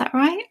 Is that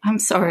right? I'm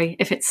sorry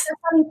if it's a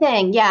funny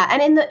thing. Yeah.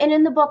 And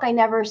in the book, I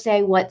never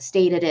say what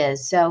state it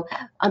is. So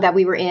that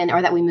we were in or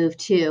that we moved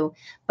to.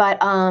 But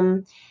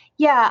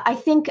yeah, I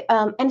think,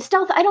 and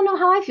stealth, I don't know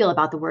how I feel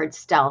about the word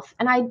stealth.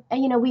 And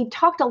we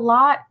talked a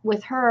lot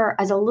with her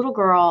as a little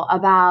girl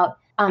about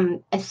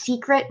a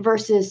secret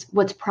versus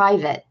what's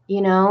private,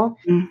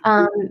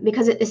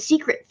 because a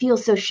secret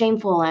feels so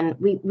shameful. And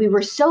we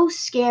were so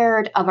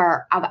scared of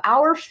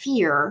our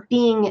fear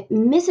being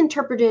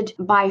misinterpreted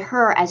by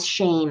her as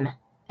shame.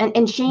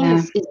 And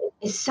shame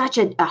is such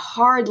a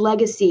hard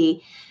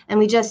legacy. And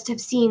we just have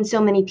seen so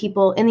many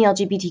people in the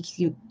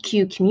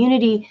LGBTQ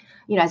community,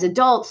 as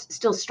adults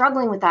still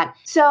struggling with that.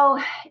 So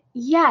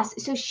yes,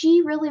 so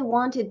she really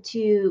wanted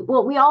to,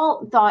 well, we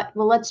all thought,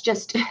 well, let's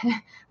just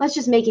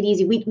make it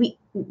easy.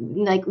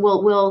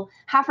 We'll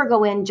have her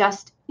go in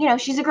just,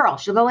 she's a girl.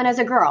 She'll go in as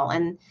a girl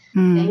and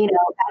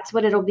that's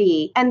what it'll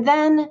be. And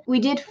then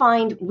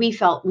we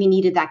felt we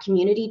needed that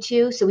community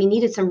too. So we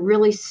needed some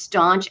really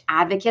staunch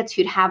advocates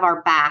who'd have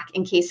our back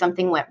in case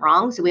something went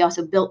wrong. So we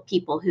also built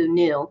people who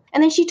knew.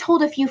 And then she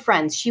told a few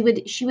friends she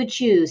would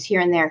choose here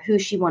and there who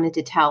she wanted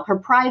to tell her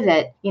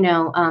private,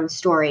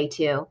 story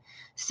to.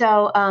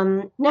 So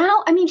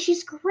now,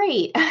 she's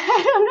great.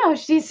 I don't know.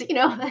 She's,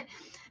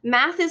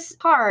 math is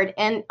hard,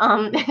 and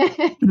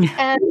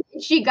and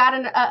she got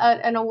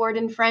an award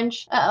in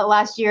French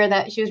last year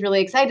that she was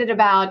really excited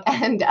about,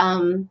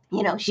 and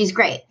she's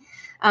great.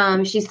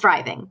 She's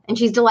thriving and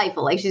she's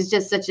delightful. Like she's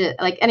just such a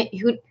and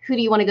who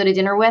do you want to go to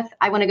dinner with?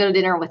 I want to go to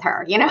dinner with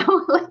her.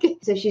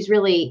 So she's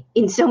really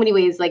in so many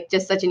ways like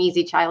just such an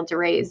easy child to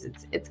raise.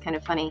 It's kind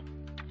of funny.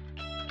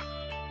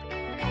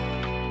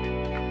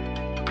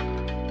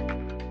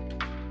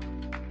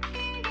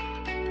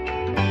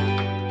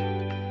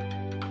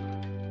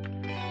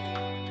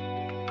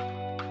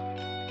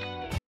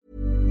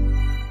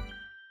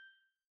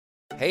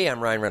 Hey,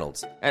 I'm Ryan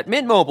Reynolds. At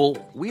Mint Mobile,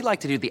 we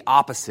like to do the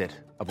opposite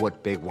of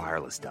what Big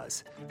Wireless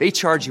does. They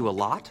charge you a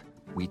lot,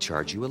 we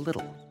charge you a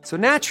little. So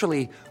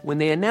naturally, when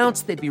they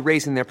announced they'd be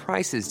raising their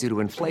prices due to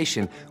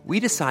inflation, we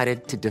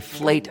decided to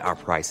deflate our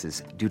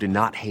prices due to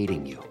not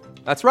hating you.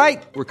 That's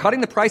right. We're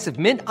cutting the price of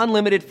Mint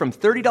Unlimited from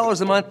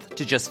 $30 a month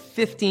to just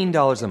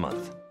 $15 a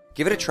month.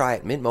 Give it a try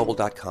at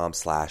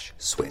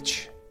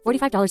mintmobile.com/switch.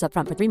 $45 up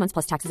front for 3 months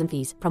plus taxes and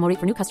fees. Promo rate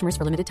for new customers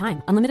for limited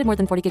time. Unlimited more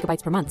than 40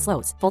 gigabytes per month.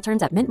 Slows full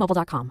terms at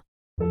mintmobile.com.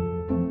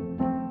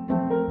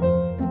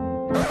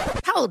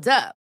 Hold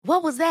up.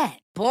 What was that?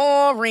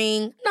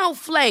 Boring. No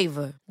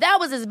flavor. That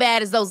was as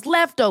bad as those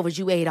leftovers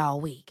you ate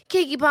all week.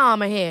 Keke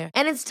Palmer here.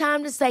 And it's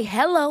time to say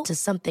hello to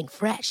something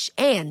fresh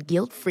and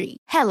guilt-free.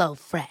 Hello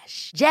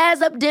Fresh.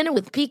 Jazz up dinner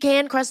with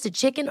pecan-crusted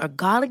chicken or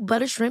garlic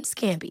butter shrimp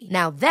scampi.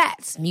 Now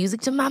that's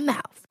music to my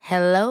mouth.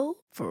 Hello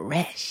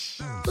Fresh.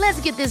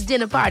 Let's get this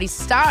dinner party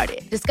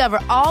started. Discover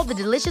all the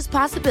delicious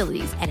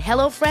possibilities at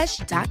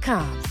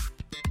hellofresh.com.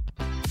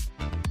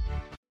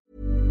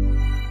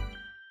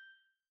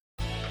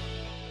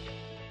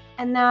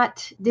 And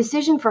that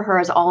decision for her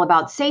is all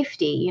about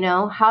safety.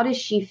 How does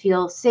she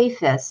feel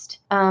safest?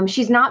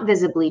 She's not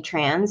visibly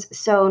trans,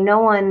 so no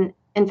one,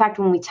 in fact,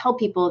 when we tell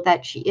people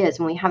that she is,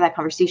 when we have that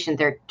conversation,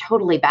 they're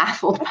totally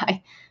baffled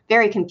by,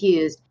 very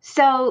confused.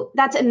 So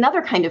that's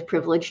another kind of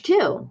privilege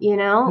too,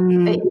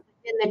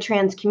 in the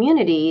trans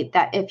community,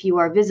 that if you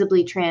are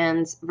visibly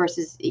trans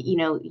versus,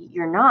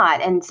 you're not.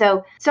 And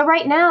so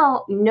right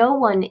now, no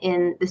one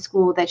in the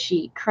school that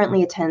she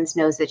currently attends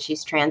knows that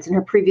she's trans. In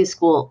her previous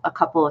school, a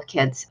couple of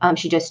kids,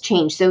 she just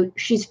changed. So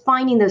she's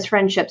finding those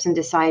friendships and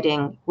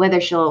deciding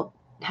whether she'll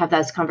have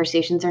those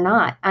conversations or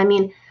not.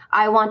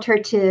 I want her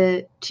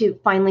to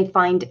finally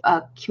find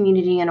a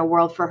community and a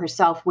world for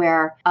herself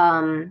where,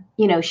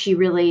 she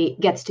really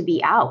gets to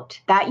be out.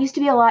 That used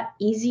to be a lot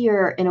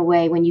easier in a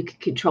way when you could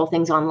control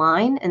things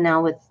online. And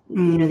now with,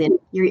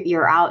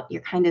 you're out,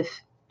 you're kind of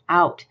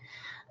out.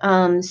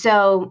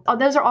 So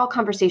those are all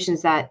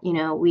conversations that,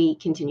 we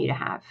continue to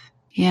have.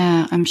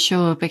 Yeah, I'm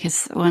sure,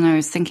 because when I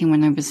was thinking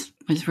when I was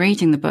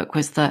reading the book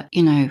was that,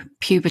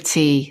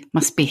 puberty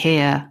must be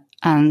here.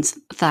 And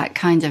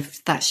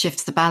that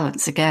shifts the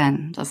balance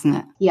again, doesn't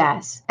it?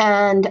 Yes.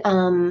 And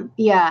and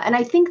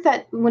I think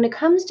that when it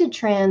comes to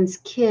trans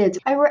kids,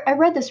 I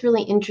read this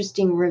really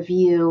interesting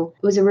review.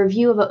 It was a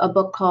review of a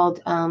book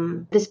called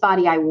This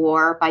Body I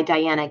Wore by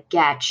Diana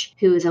Getch,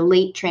 who is a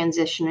late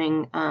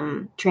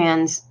transitioning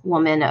trans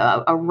woman,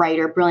 a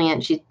writer,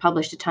 brilliant. She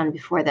published a ton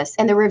before this.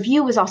 And the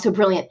review was also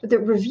brilliant. The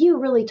review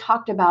really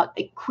talked about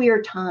a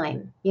queer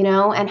time,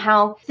 and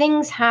how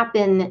things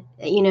happen,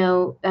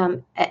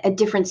 at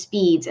different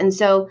speeds. And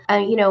so,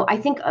 I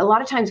think a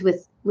lot of times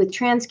with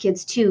trans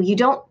kids too, you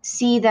don't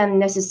see them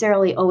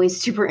necessarily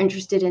always super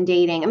interested in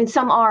dating.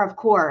 Some are, of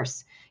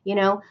course,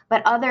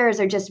 but others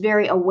are just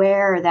very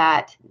aware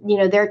that,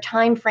 their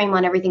time frame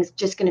on everything's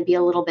just going to be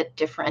a little bit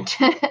different.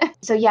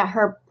 So yeah,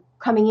 her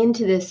coming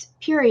into this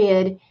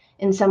period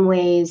in some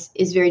ways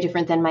is very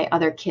different than my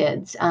other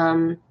kids.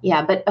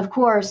 But of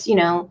course,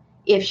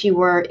 if she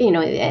were,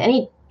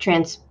 any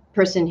trans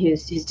person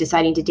who's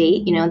deciding to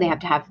date, they have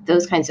to have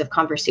those kinds of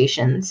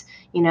conversations,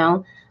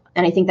 and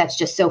I think that's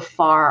just so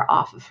far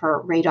off of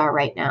her radar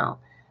right now.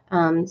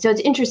 So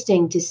it's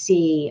interesting to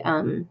see,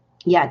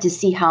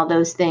 how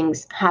those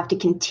things have to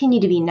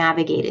continue to be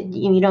navigated.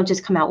 You don't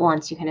just come out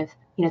once, you kind of,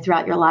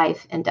 throughout your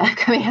life and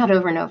coming out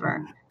over and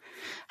over.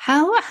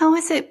 How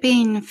has it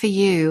been for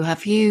you?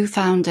 Have you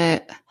found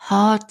it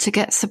hard to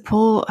get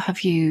support?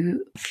 Have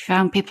you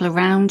found people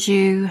around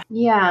you?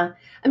 Yeah.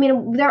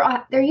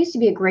 There used to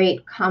be a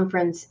great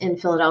conference in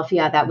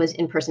Philadelphia that was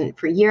in person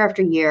for year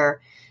after year.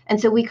 And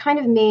so we kind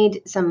of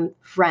made some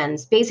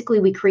friends.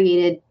 Basically, we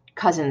created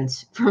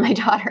cousins for my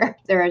daughter.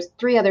 There are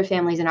 3 other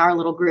families in our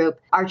little group.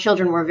 Our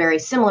children were very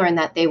similar in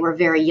that they were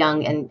very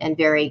young and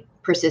very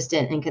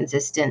persistent and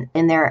consistent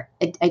in their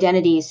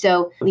identities.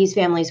 So these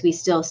families we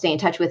still stay in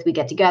touch with. We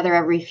get together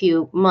every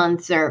few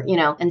months or,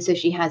 and so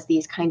she has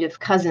these kind of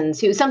cousins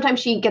who sometimes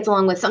she gets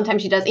along with,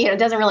 sometimes she doesn't, it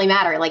doesn't really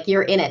matter. Like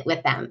you're in it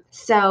with them.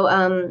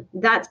 So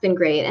that's been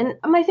great. And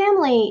my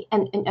family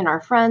and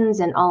our friends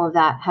and all of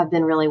that have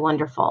been really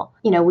wonderful.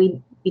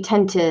 We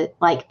tend to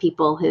like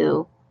people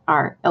who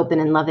are open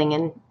and loving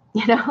and,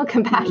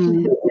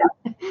 compassionate.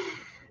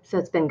 So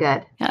it's been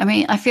good. I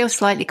mean, I feel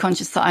slightly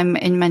conscious that I'm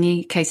in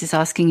many cases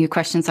asking you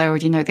questions I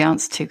already know the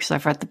answer to because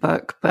I've read the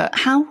book. But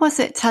how was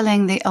it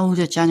telling the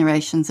older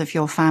generations of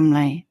your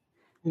family?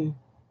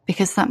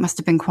 Because that must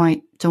have been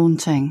quite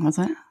daunting, was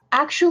it?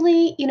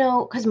 Actually,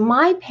 because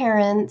my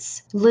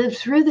parents lived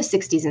through the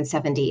 60s and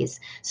 70s.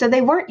 So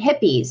they weren't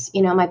hippies.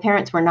 My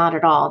parents were not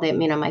at all.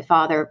 My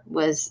father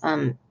was,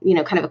 kind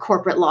of a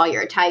corporate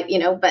lawyer type,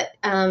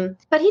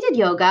 but he did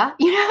yoga,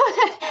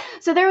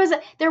 So there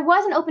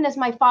was an openness.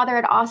 My father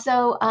had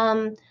also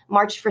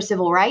marched for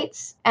civil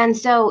rights. And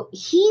so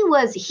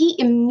he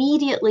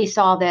immediately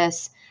saw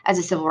this as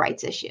a civil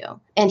rights issue.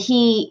 And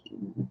he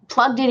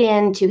plugged it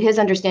into his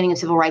understanding of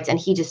civil rights, and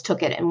he just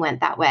took it and went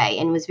that way,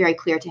 and it was very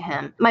clear to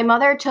him. My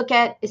mother took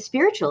it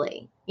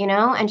spiritually,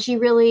 and she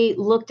really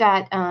looked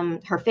at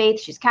her faith.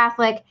 She's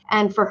Catholic.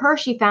 And for her,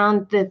 she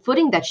found the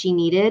footing that she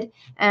needed.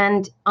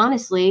 And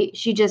honestly,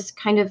 she just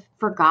kind of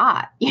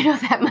forgot,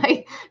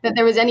 that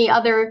there was any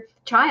other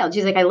child.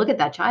 She's like, I look at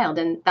that child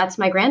and that's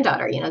my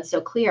granddaughter, it's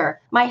so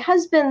clear. My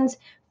husband's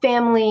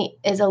family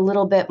is a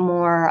little bit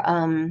more,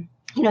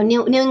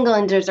 New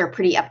Englanders are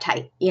pretty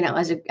uptight,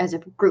 as a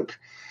group.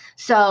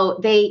 So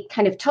they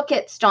kind of took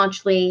it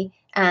staunchly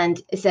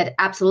and said,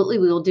 absolutely,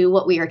 we will do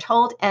what we are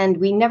told. And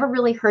we never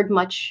really heard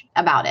much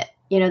about it.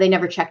 They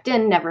never checked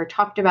in, never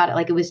talked about it.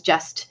 Like it was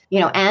just,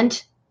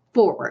 and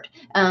forward.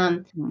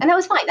 And that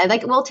was fine.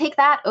 We'll take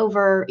that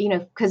over,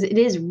 because it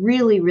is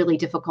really, really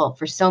difficult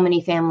for so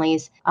many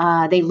families.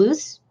 They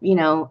lose,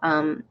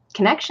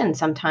 connection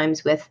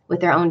sometimes with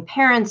their own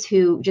parents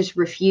who just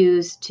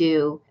refuse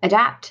to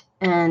adapt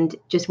and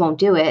just won't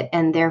do it.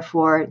 And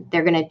therefore,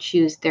 they're going to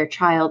choose their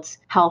child's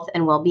health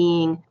and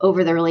well-being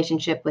over the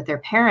relationship with their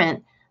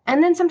parent.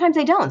 And then sometimes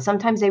they don't.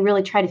 Sometimes they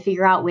really try to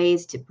figure out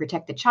ways to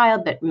protect the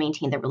child, but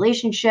maintain the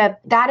relationship.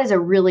 That is a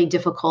really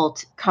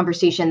difficult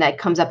conversation that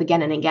comes up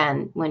again and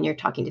again when you're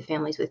talking to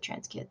families with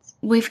trans kids.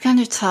 We've kind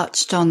of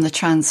touched on the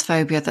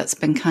transphobia that's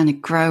been kind of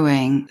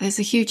growing. There's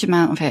a huge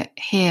amount of it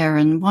here.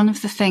 And one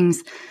of the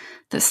things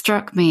that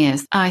struck me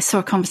is I saw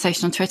a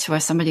conversation on Twitter where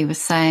somebody was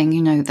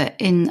saying, that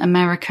in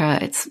America,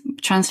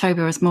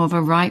 transphobia is more of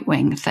a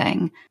right-wing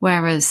thing,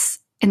 whereas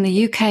in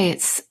the UK,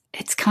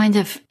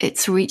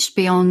 it's reached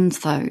beyond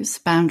those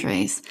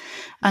boundaries.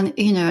 And,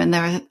 and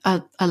there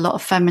are a lot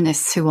of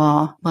feminists who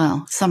are,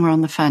 well, some are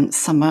on the fence,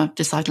 some are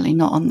decidedly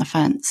not on the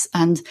fence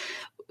and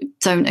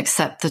don't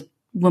accept the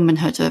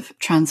womanhood of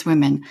trans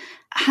women.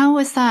 How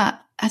has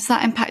that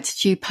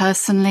impacted you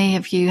personally?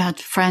 Have you had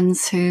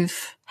friends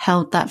who've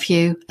held that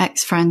view,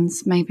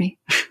 ex-friends maybe?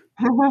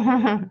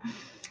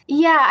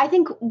 Yeah, I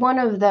think one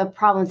of the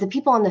problems, the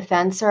people on the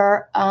fence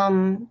are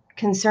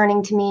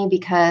concerning to me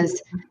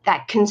because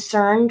that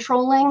concern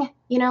trolling,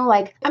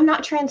 I'm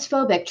not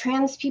transphobic.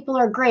 Trans people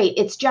are great.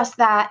 It's just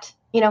that,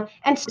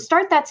 and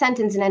start that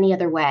sentence in any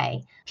other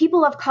way.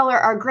 People of color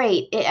are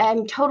great.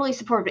 I'm totally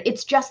supportive.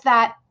 It's just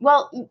that,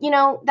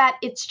 that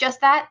it's just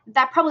that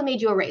probably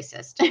made you a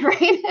racist,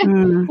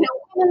 right?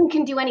 Women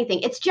can do anything.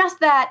 It's just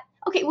that,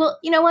 okay, well,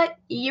 you know what?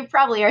 You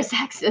probably are a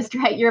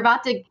sexist, right? You're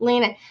about to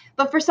lean it.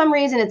 But for some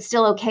reason, it's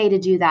still okay to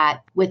do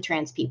that with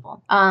trans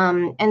people.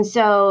 And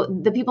so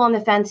the people on the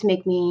fence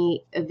make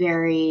me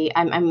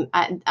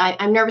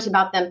I'm nervous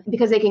about them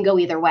because they can go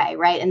either way,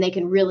 right? And they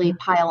can really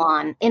pile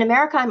on. In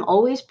America, I'm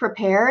always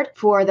prepared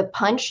for the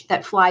punch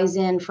that flies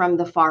in from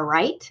the far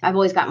right. I've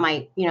always got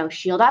my,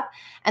 shield up.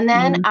 And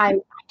then I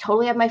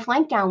totally have my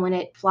flank down when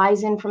it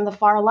flies in from the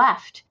far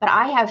left. But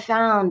I have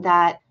found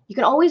that you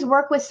can always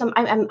work with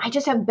I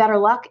just have better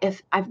luck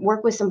if I've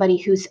worked with somebody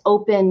who's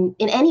open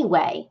in any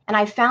way. And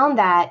I found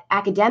that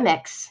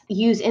academics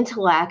use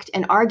intellect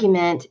and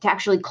argument to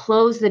actually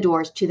close the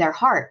doors to their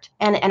heart.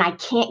 And I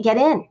can't get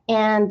in.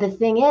 And the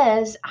thing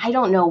is, I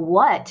don't know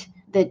what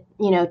the,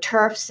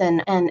 TERFs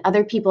and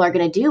other people are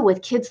going to do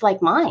with kids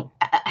like mine.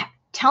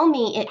 Tell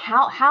me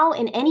how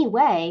in any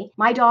way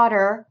my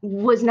daughter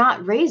was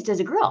not raised as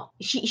a girl.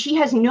 She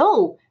has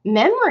no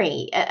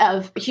memory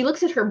of, she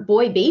looks at her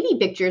boy baby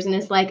pictures and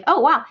is like, oh,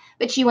 wow.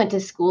 But she went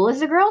to school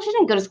as a girl. She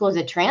didn't go to school as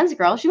a trans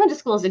girl. She went to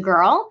school as a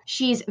girl.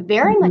 She's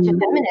very much a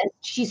feminist.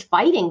 She's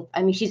fighting.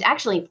 I mean, she's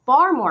actually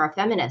far more a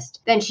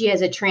feminist than she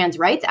is a trans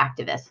rights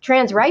activist.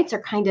 Trans rights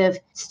are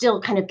still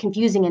kind of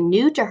confusing and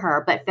new to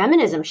her, but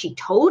feminism, she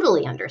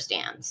totally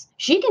understands.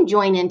 She can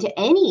join into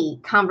any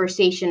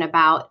conversation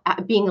about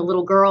being a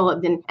little girl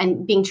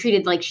and being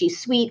treated like she's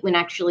sweet when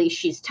actually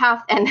she's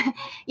tough. And,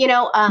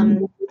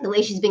 the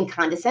way she's been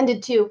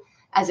condescended to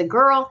as a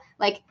girl,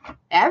 like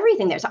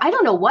everything there. So I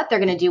don't know what they're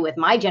going to do with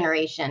my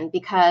generation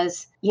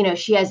because,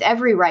 she has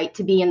every right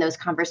to be in those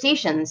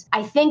conversations.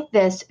 I think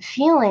this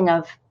feeling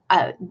of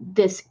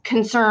this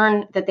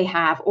concern that they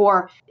have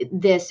or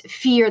this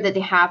fear that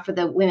they have for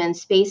the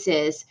women's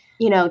spaces,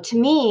 to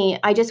me,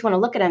 I just want to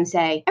look at them and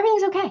say,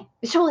 everything's okay.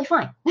 It's totally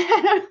fine.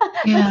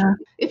 Yeah.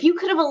 If you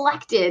could have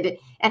elected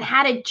and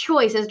had a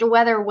choice as to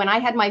whether when I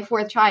had my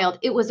fourth child,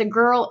 it was a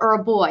girl or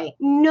a boy,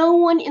 no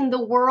one in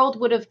the world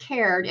would have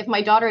cared if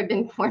my daughter had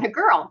been born a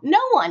girl. No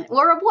one,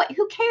 or a boy.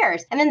 Who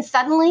cares? And then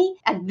suddenly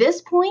at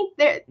this point,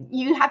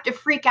 you have to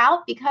freak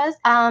out because,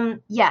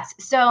 yes.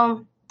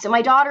 So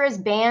my daughter is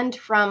banned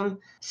from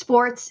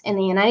sports in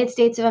the United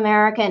States of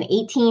America and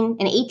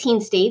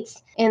 18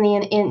 states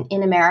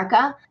in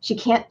America. She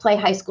can't play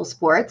high school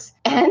sports,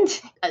 and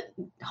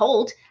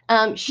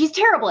she's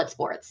terrible at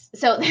sports.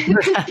 So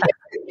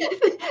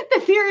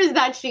the fear is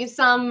that she's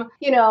some,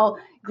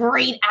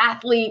 great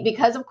athlete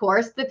because, of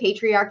course, the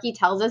patriarchy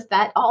tells us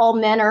that all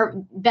men are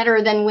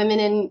better than women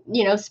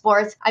in,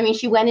 sports. I mean,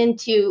 she went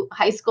into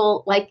high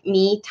school like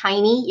me,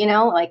 tiny,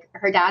 like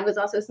her dad was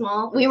also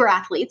small. We were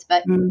athletes,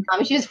 but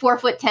she was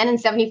 4'10" and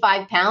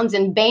 75 pounds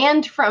and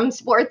banned from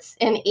sports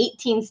in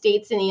 18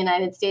 states in the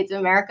United States of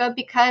America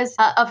because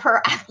of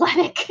her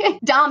athletic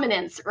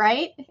dominance,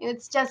 right?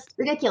 It's just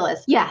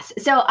ridiculous. Yes.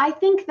 So I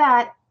think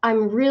that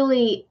I'm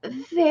really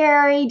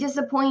very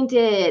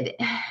disappointed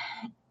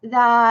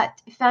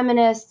that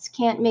feminists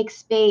can't make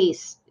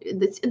space.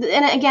 And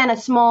again,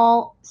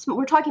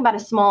 we're talking about a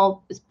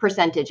small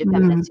percentage of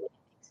feminists who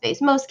make space.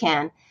 Most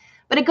can.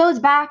 But it goes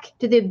back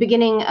to the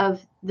beginning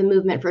of the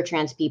movement for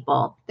trans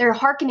people. They're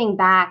hearkening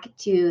back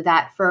to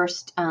that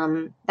first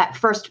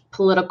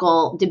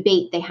political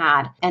debate they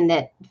had, and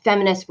that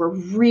feminists were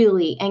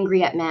really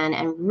angry at men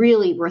and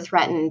really were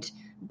threatened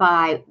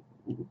by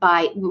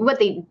what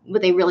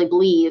they really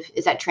believe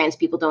is that trans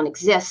people don't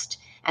exist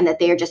and that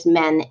they are just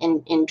men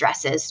in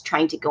dresses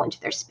trying to go into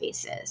their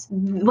spaces.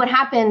 What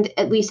happened,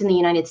 at least in the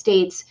United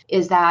States,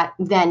 is that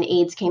then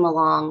AIDS came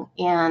along,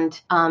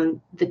 and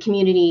the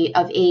community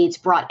of AIDS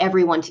brought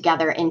everyone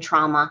together in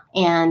trauma.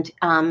 And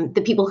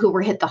the people who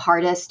were hit the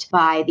hardest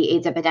by the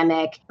AIDS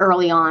epidemic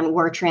early on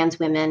were trans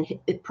women,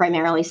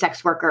 primarily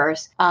sex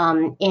workers.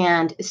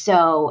 And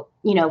so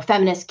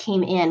feminists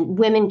came in,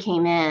 women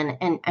came in,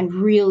 and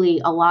really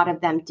a lot of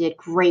them did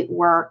great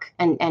work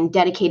and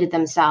dedicated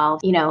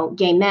themselves,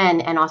 gay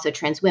men and also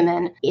trans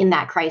women in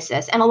that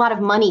crisis. And a lot of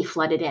money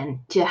flooded in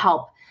to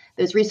help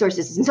those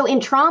resources. And so in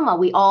trauma,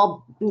 we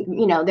all,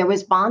 there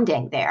was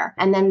bonding there.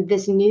 And then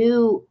this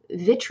new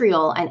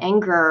vitriol and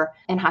anger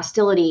and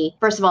hostility,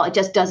 first of all, it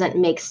just doesn't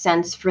make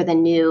sense for the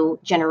new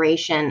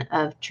generation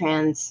of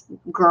trans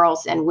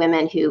girls and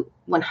women who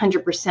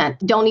 100%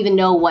 don't even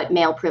know what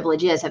male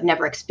privilege is, have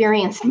never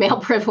experienced male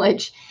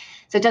privilege.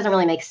 So it doesn't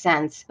really make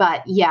sense.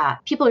 But yeah,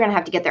 people are going to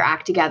have to get their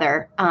act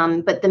together.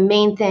 But the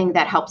main thing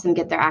that helps them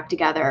get their act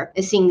together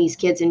is seeing these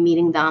kids and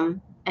meeting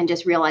them and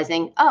just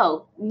realizing,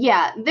 oh,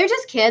 yeah, they're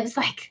just kids.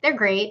 Like, they're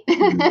great.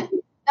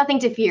 Nothing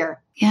to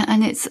fear. Yeah,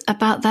 and it's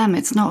about them.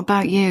 It's not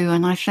about you.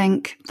 And I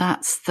think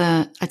that's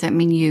I don't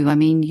mean you, I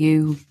mean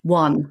you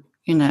won,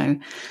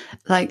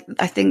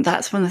 I think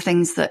that's one of the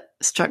things that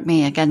struck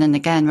me again and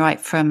again,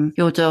 right from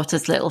your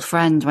daughter's little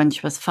friend when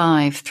she was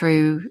 5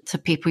 through to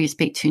people you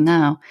speak to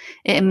now.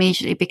 It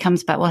immediately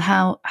becomes about,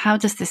 well, how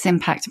does this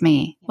impact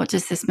me? What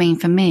does this mean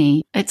for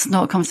me? It's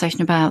not a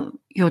conversation about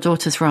your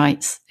daughter's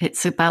rights.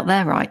 It's about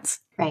their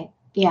rights. Right.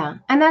 Yeah.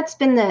 And that's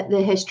been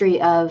the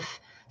history of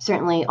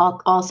certainly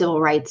all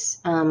civil rights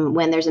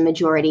when there's a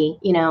majority,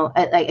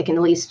 I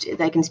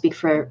can speak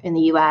for in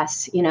the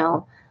U.S.,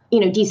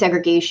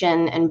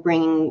 desegregation and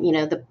bringing,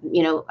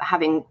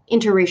 having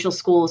interracial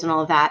schools and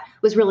all of that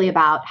was really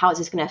about how is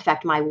this going to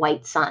affect my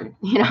white son,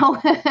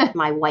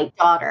 my white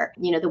daughter.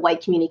 The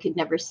white community could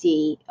never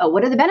see,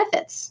 what are the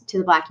benefits to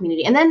the Black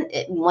community? And then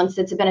once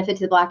it's a benefit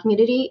to the Black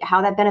community,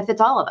 how that benefits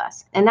all of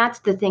us. And that's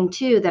the thing,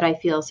 too, that I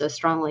feel so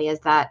strongly is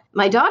that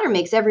my daughter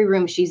makes every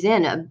room she's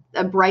in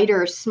a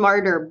brighter,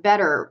 smarter,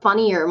 better,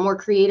 funnier, more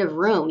creative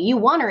room. You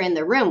want her in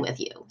the room with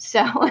you.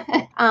 So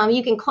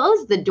you can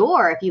close the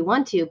door if you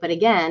want to. But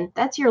again,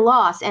 that's your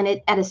loss. And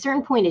at a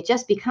certain point, it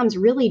just becomes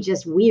really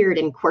just weird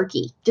and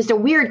quirky, just a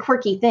weird,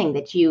 quirky thing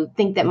that you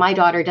think that my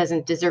daughter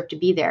doesn't deserve to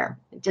be there.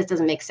 It just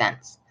doesn't make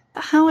sense.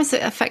 How has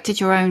it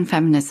affected your own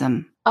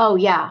feminism? Oh,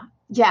 yeah.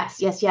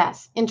 Yes.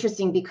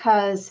 Interesting,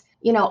 because,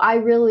 I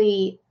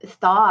really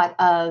thought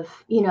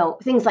of,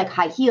 things like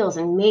high heels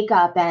and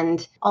makeup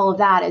and all of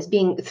that as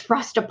being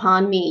thrust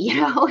upon me,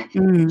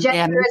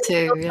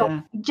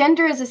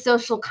 Gender is a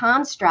social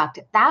construct.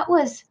 That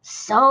was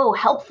so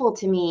helpful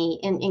to me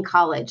in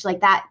college,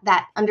 like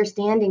that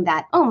understanding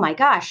that, oh my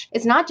gosh,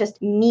 it's not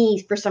just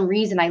me for some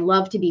reason I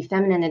love to be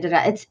feminine.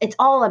 It's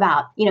all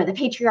about, the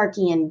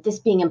patriarchy and this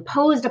being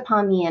imposed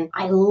upon me. And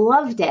I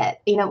loved it.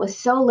 It was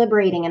so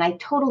liberating. And I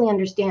totally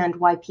understand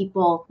why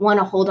people want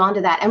to hold on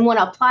to that and want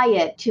to apply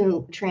it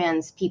to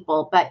trans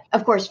people. But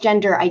of course,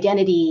 gender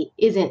identity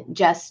isn't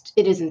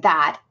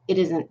that. it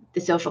isn't the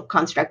social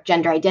construct.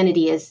 Gender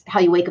identity is how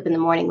you wake up in the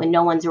morning when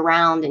no one's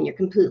around and you're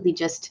completely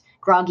just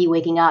groggy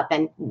waking up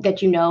and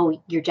that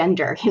your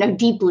gender, a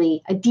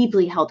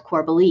deeply held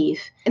core belief.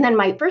 And then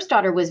my first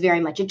daughter was very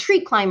much a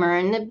tree climber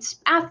and an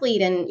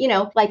athlete and,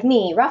 like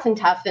me, rough and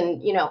tough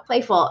and,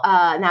 playful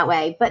in that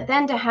way. But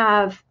then to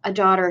have a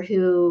daughter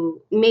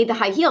who made the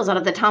high heels out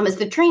of the Thomas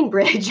the Train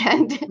Bridge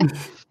and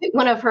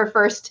one of her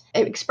first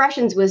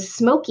expressions was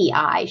smoky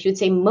eye. She would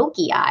say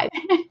mokey eye.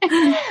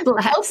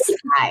 Mokey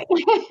eye.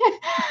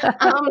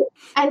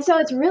 And so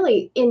it's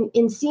really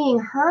in seeing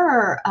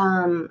her,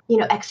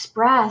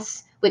 express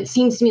what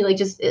seems to me like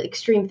just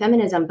extreme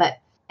feminism, but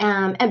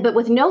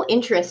with no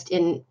interest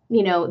in,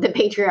 the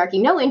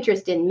patriarchy, no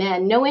interest in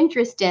men, no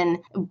interest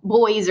in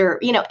boys or,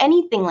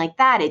 anything like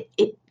that.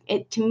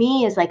 It to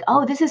me is like,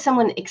 oh, this is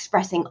someone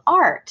expressing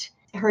art.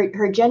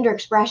 Her gender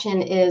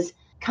expression is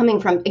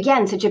coming from,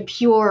 again, such a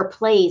pure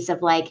place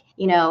of like,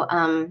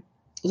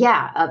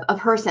 of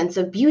her sense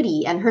of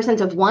beauty and her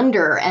sense of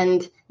wonder.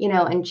 And,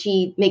 and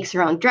she makes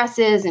her own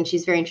dresses and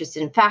she's very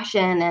interested in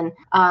fashion.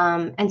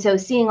 And so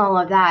seeing all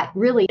of that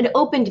really, it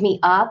opened me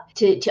up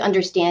to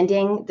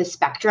understanding the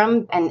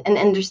spectrum and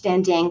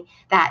understanding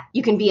that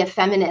you can be a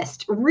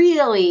feminist,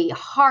 really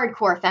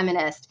hardcore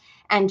feminist,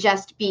 and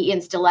just be in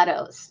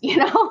stilettos,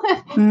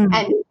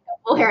 and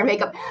full hair and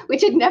makeup,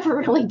 which had never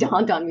really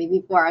dawned on me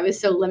before. I was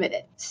so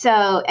limited.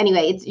 So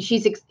anyway,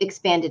 she's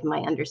expanded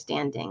my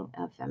understanding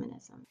of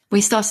feminism.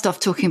 We started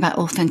off talking about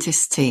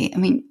authenticity. I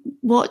mean,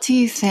 what do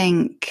you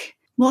think,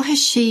 what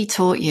has she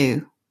taught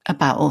you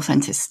about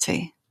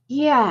authenticity?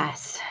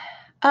 Yes.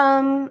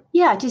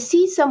 To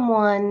see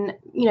someone,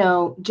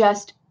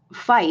 just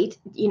fight,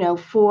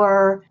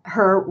 for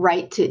her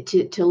right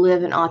to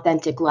live an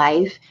authentic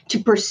life, to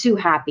pursue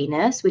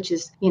happiness, which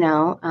is,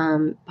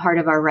 part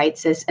of our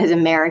rights as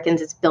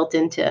Americans. It's built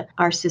into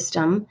our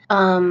system.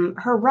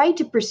 Her right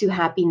to pursue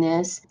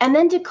happiness and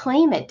then to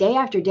claim it day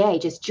after day,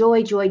 just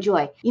joy, joy,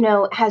 joy,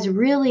 has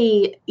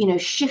really,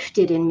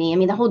 shifted in me. I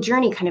mean, the whole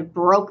journey kind of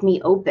broke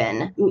me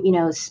open,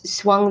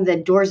 swung the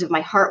doors of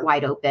my heart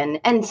wide open.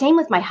 And same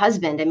with my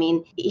husband. I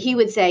mean, he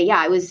would say,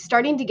 I was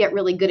starting to get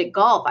really good at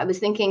golf. I was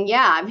thinking,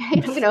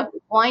 I'm going to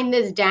wind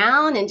this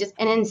down and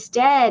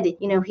instead,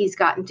 he's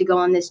gotten to go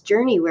on this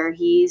journey where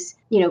he's,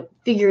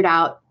 figured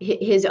out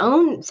his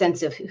own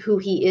sense of who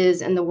he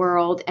is in the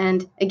world.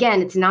 And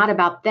again, it's not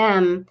about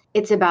them,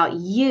 it's about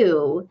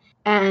you.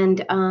 And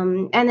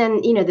then,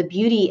 the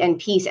beauty and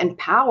peace and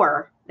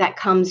power that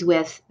comes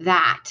with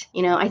that.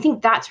 I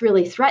think that's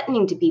really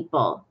threatening to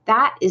people.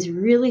 That is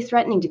really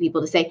threatening to people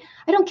to say,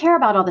 I don't care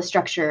about all the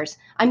structures.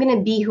 I'm going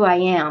to be who I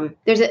am.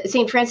 There's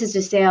St. Francis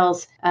de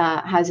Sales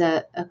has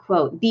a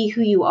quote, be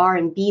who you are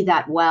and be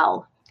that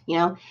well,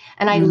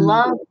 and I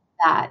love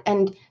that.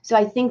 And so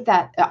I think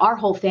that our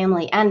whole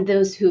family and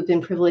those who have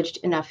been privileged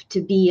enough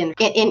to be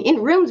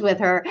in rooms with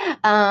her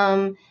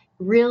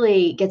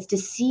really gets to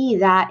see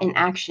that in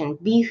action.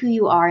 Be who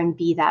you are and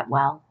be that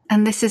well.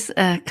 And this is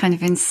a kind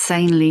of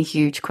insanely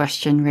huge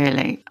question,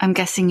 really. I'm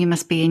guessing you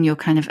must be in your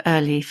kind of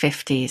early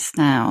 50s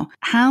now.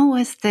 How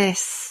has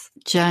this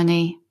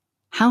journey,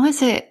 how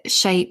has it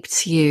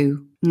shaped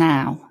you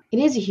now? It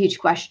is a huge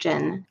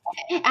question.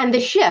 And the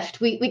shift,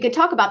 we could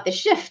talk about the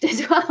shift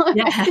as well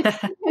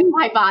in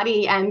my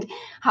body and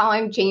how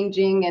I'm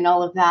changing and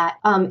all of that.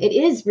 It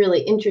is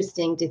really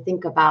interesting to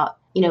think about,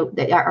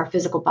 our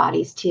physical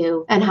bodies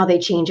too, and how they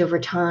change over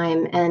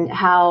time and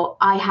how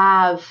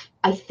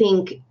I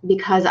think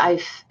because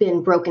I've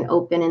been broken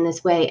open in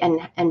this way and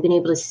been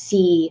able to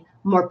see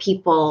more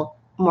people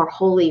more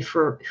wholly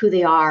for who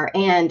they are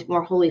and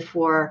more wholly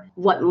for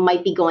what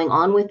might be going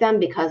on with them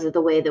because of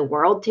the way the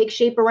world takes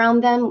shape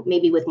around them,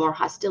 maybe with more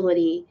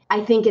hostility.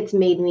 I think it's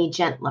made me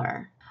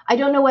gentler. I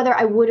don't know whether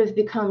I would have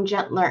become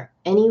gentler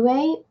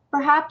anyway,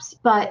 perhaps,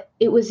 but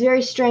it was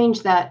very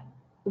strange that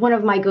one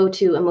of my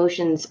go-to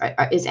emotions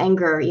is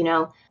anger.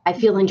 I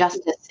feel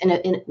injustice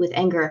with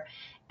anger.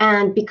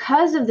 And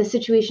because of the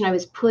situation I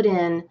was put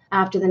in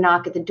after the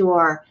knock at the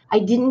door, I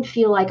didn't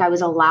feel like I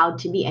was allowed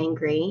to be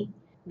angry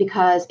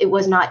because it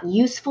was not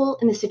useful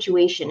in the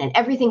situation and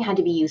everything had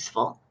to be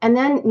useful. And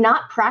then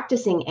not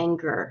practicing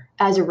anger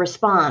as a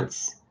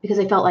response because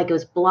I felt like it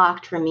was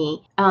blocked from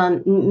me,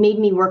 made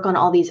me work on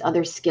all these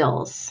other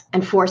skills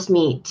and forced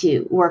me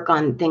to work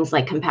on things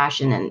like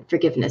compassion and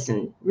forgiveness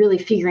and really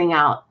figuring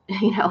out,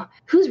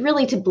 who's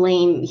really to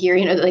blame here,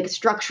 like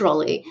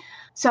structurally.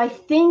 So I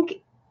think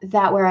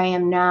that where I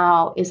am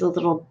now is a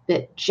little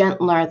bit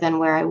gentler than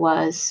where I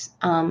was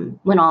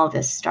when all of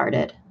this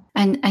started.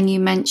 And you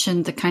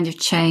mentioned the kind of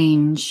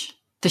change,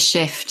 the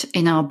shift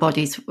in our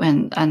bodies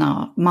and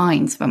our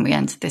minds when we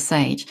enter this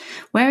age.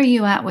 Where are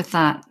you at with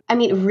that? I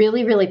mean,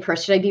 really, really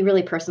should I be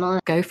really personal?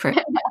 Go for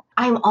it.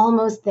 I'm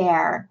almost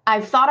there.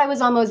 I've thought I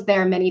was almost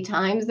there many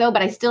times though,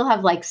 but I still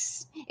have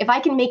if I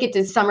can make it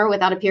to summer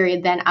without a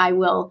period, then I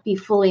will be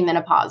fully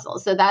menopausal.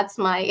 So that's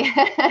my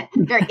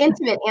very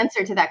intimate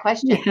answer to that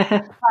question.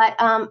 Yeah. But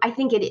I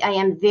think I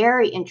am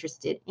very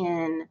interested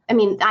in,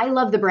 I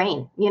love the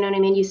brain. You know what I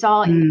mean? You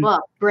saw in the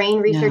book, brain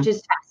research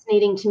is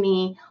fascinating to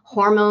me.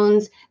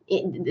 Hormones,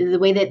 the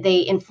way that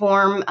they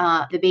inform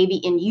the baby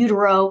in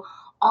utero,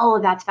 all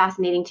of that's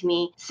fascinating to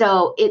me.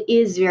 So it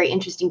is very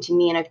interesting to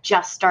me. And I've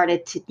just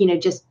started to,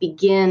 just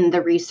begin the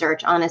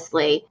research,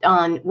 honestly,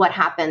 on what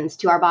happens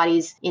to our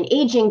bodies in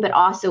aging, but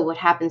also what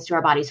happens to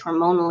our bodies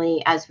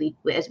hormonally as we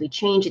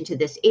change into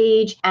this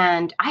age.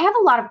 And I have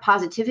a lot of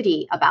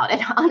positivity about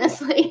it,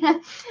 honestly.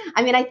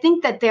 I mean, I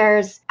think that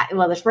there's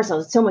first of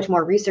all, so much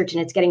more research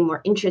and it's getting more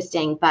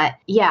interesting. But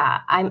yeah,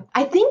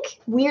 I think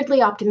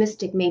weirdly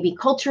optimistic, maybe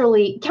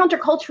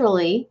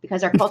counterculturally,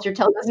 because our culture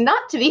tells us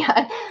not to be.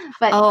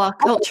 But our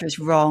culture is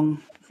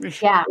wrong.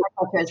 Yeah, our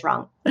culture is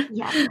wrong.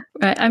 Yeah.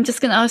 Right. I'm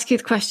just going to ask you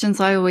the questions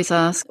I always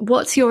ask.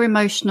 What's your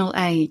emotional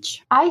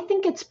age? I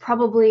think it's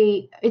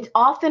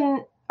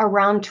often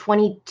around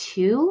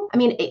 22. I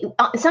mean,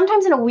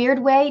 sometimes in a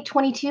weird way,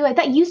 22.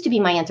 That used to be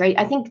my answer.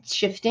 I think it's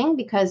shifting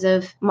because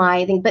of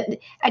my thing. But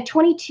at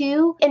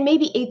 22 and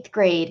maybe 8th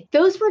grade,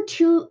 those were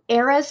two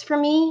eras for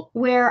me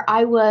where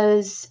I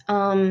was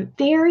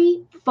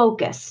very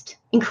focused.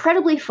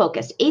 Incredibly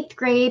focused. 8th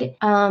grade,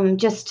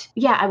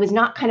 I was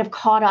not kind of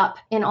caught up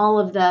in all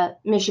of the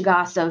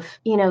mishigas of,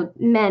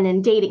 men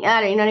and dating. You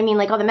know what I mean?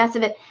 Like all the mess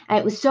of it. And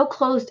it was so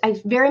closed.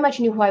 I very much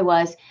knew who I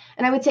was.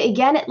 And I would say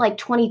again at like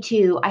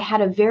 22, I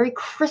had a very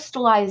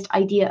crystallized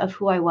idea of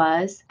who I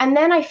was. And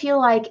then I feel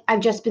like I've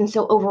just been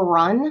so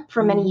overrun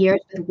for many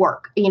years with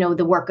work,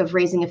 the work of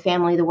raising a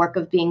family, the work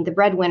of being the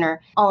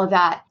breadwinner, all of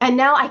that. And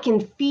now I can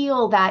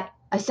feel that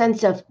a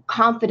sense of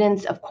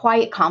confidence, of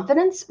quiet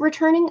confidence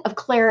returning, of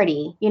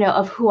clarity,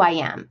 of who I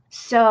am.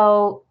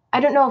 So I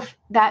don't know if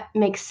that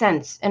makes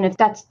sense. And if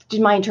that's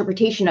my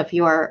interpretation of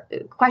your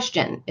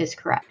question is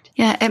correct.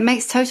 Yeah, it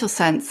makes total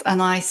sense.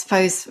 And I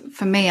suppose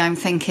for me, I'm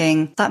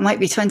thinking that might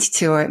be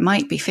 22 or it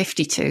might be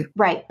 52.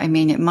 Right. I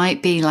mean, it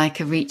might be like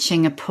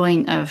reaching a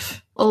point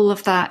of all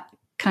of that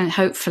kind of,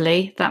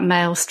 hopefully that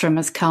maelstrom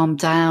has calmed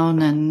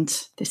down and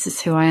this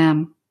is who I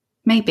am.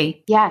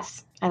 Maybe.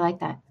 Yes, I like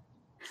that.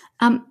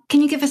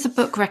 Can you give us a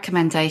book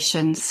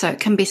recommendation? So it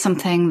can be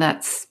something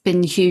that's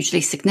been hugely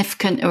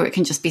significant, or it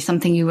can just be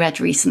something you read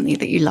recently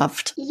that you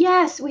loved.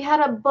 Yes, we had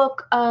a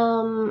book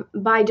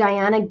by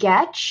Diana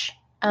Getch,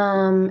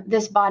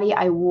 This Body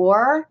I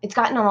Wore. It's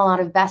gotten on a lot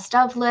of best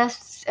of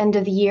lists. End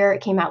of the year,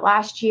 it came out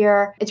last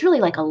year. It's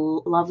really like a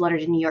love letter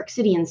to New York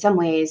City in some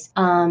ways,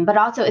 but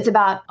also it's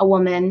about a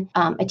woman,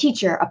 a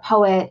teacher, a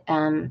poet,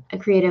 a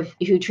creative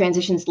who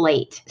transitions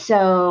late.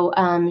 So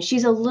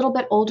she's a little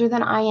bit older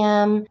than I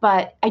am,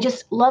 but I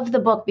just love the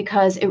book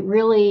because it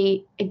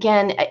really,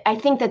 again, I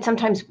think that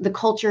sometimes the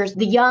cultures,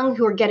 the young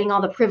who are getting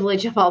all the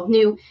privilege of all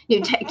new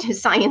tech to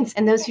science,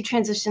 and those who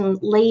transition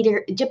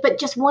later, but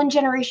just one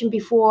generation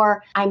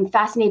before, I'm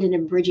fascinated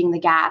in bridging the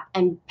gap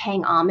and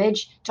paying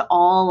homage to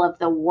all of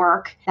the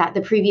work that the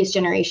previous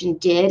generation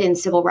did in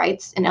civil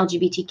rights and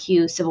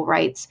LGBTQ civil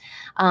rights.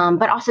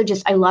 But also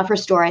just, I love her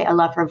story. I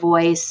love her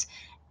voice.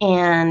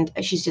 And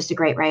she's just a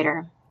great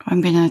writer.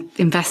 I'm going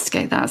to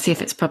investigate that, see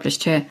if it's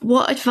published here.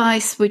 What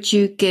advice would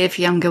you give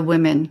younger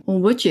women, or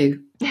would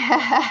you?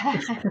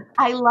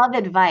 I love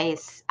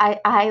advice.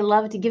 I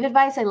love to give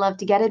advice. I love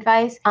to get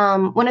advice.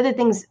 One of the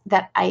things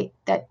that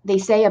they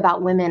say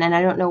about women, and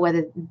I don't know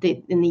whether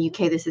in the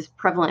UK this is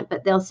prevalent,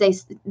 but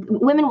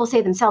women will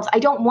say themselves, I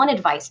don't want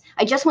advice.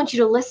 I just want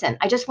you to listen.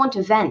 I just want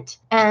to vent.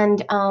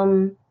 And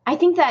I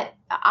think that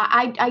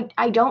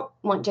I don't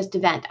want just to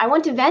vent. I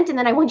want to vent, and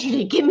then I want you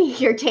to give me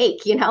your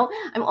take.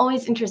 I'm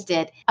always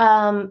interested.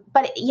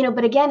 But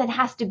again, it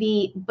has to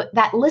be. But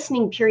that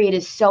listening period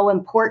is so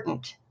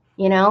important.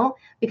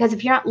 Because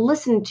if you're not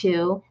listened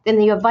to, then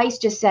the advice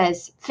just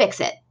says, fix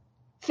it,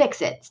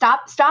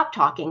 stop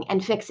talking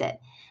and fix it.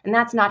 And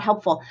that's not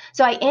helpful.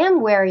 So I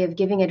am wary of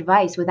giving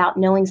advice without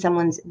knowing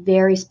someone's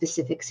very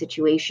specific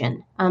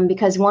situation.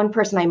 Because one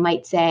person I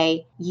might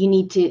say, you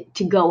need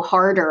to go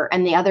harder.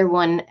 And the other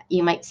one,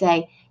 you might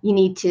say, you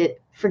need to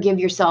forgive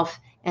yourself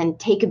and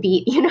take a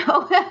beat,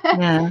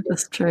 Yeah,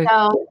 that's true.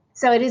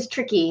 So it is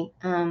tricky.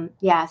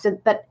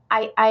 But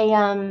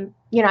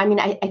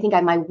I think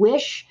my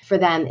wish for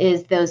them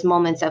is those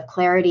moments of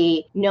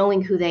clarity,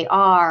 knowing who they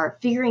are,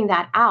 figuring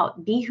that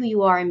out, be who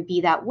you are and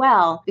be that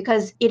well,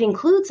 because it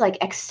includes like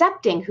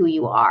accepting who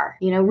you are,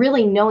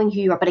 really knowing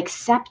who you are, but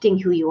accepting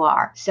who you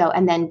are. So,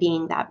 and then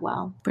being that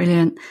well.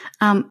 Brilliant.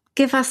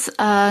 Give us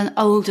an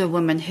older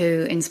woman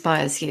who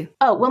inspires you.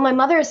 Oh, well, my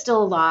mother is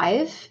still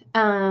alive.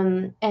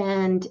 And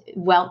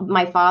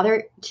my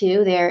father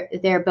too,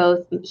 they're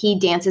both, he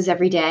dances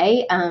every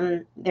day.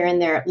 They're in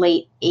their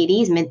late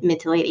 80s, mid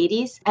to late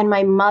 80s. And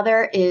my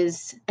mother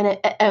is an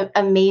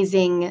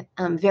amazing,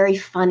 very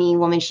funny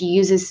woman. She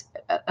uses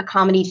a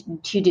comedy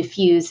to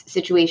diffuse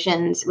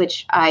situations,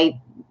 which I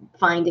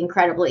find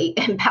incredibly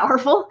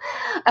powerful.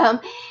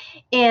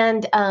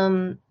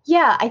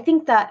 I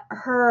think that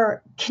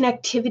her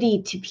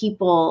connectivity to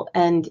people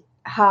and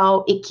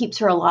how it keeps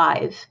her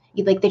alive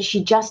like that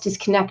she just is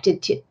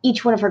connected to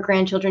each one of her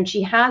grandchildren.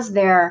 She has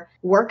their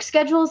work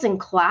schedules and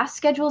class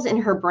schedules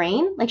in her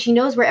brain. Like she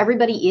knows where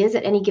everybody is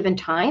at any given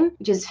time,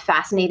 which is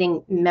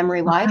fascinating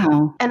memory-wise.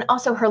 Wow. And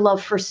also her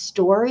love for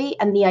story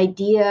and the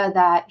idea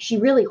that she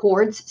really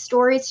hoards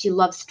stories. She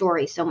loves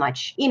stories so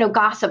much,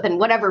 gossip and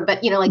whatever,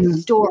 but, like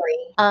story.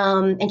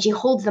 And she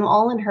holds them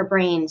all in her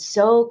brain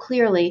so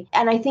clearly.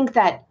 And I think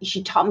that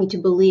she taught me to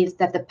believe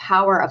that the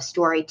power of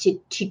story to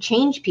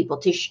change people,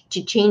 to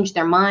change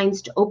their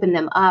minds, to open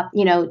them up,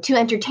 to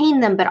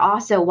entertain them, but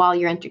also while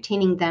you're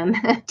entertaining them,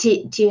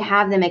 to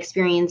have them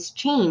experience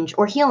change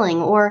or healing,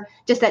 or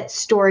just that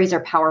stories are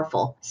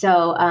powerful.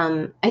 So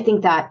I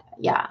think that,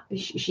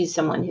 she's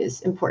someone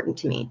who's important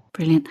to me.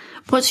 Brilliant.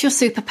 What's your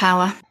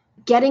superpower?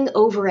 Getting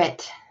over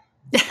it.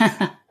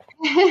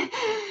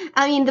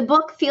 I mean, the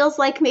book feels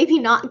like maybe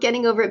not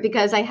getting over it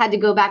because I had to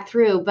go back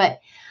through, but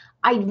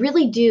I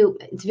really do.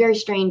 It's very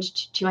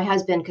strange to my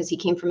husband because he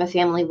came from a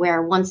family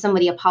where once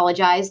somebody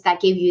apologized,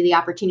 that gave you the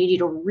opportunity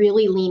to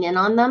really lean in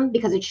on them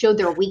because it showed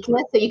their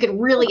weakness. So you could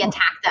really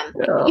attack them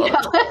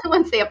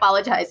once they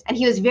apologized. And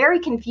he was very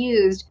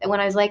confused when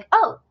I was like,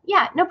 oh,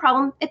 yeah, no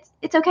problem.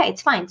 It's okay.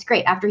 It's fine. It's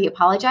great. After he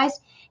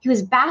apologized, he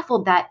was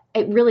baffled that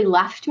it really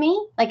left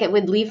me, like it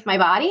would leave my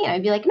body. And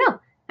I'd be like, no,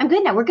 I'm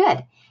good now. We're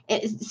good.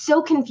 It's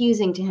so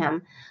confusing to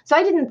him. So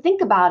I didn't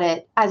think about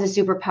it as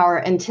a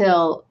superpower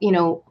until,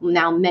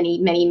 now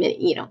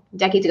many,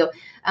 decades ago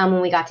when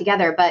we got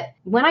together. But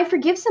when I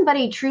forgive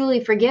somebody,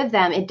 truly forgive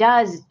them, it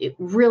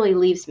really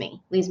leaves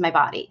my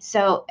body.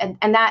 So,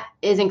 and that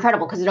is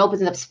incredible because it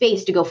opens up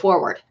space to go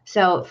forward.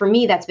 So for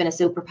me, that's been a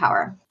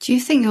superpower. Do you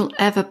think you'll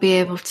ever be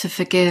able to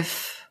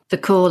forgive the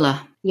caller?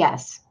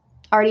 Yes.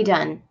 Already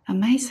done.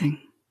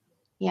 Amazing.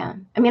 Yeah.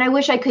 I mean, I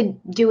wish I could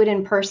do it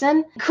in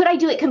person. Could I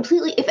do it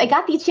completely? If I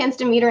got the chance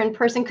to meet her in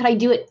person, could I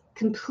do it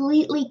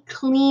completely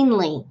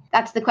cleanly?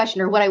 That's the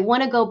question. Or would I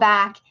want to go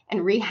back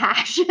and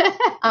rehash?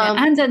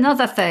 And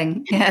another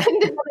thing. Yeah.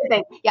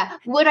 Yeah.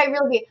 Would I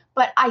really be?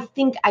 But I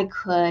think I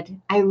could.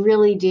 I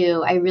really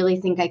do. I really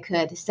think I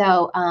could.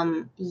 So,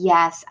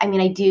 yes. I mean,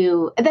 I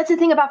do. That's the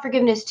thing about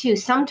forgiveness too.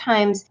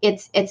 Sometimes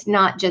it's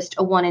not just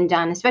a one and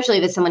done, especially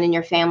if it's someone in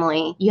your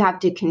family. You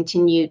have to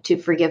continue to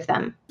forgive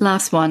them.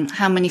 Last one.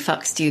 How many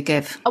fucks do you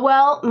give?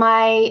 Well,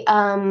 my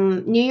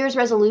New Year's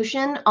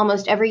resolution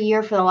almost every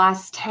year for the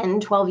last 10,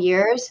 12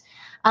 years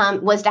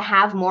was to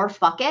have more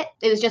fuck it.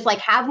 It was just like,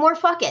 have more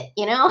fuck it,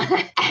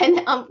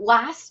 And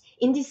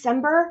in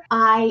December,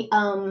 I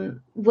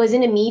was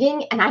in a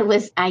meeting and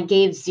I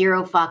gave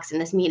 0 fucks in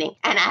this meeting.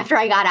 And after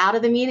I got out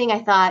of the meeting, I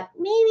thought,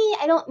 maybe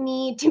I don't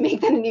need to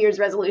make that a New Year's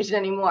resolution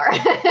anymore.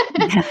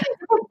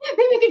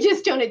 Maybe I could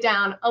just tone it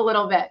down a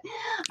little bit.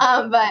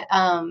 But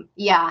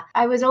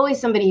I was always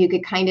somebody who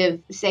could kind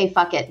of say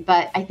fuck it.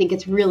 But I think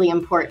it's really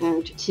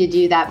important to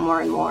do that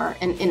more and more.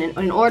 And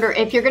in order,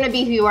 if you're going to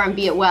be who you are and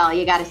be it well,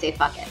 you got to say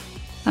fuck it.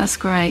 That's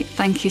great.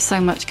 Thank you so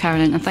much,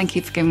 Carolyn. And thank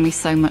you for giving me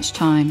so much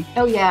time.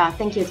 Oh, yeah.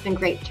 Thank you. It's been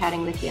great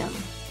chatting with you.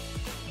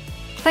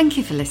 Thank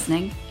you for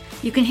listening.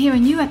 You can hear a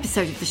new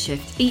episode of The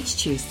Shift each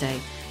Tuesday,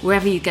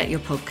 wherever you get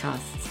your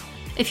podcasts.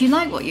 If you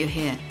like what you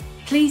hear,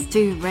 please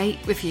do rate,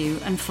 review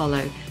and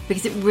follow,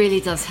 because it really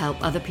does help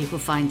other people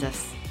find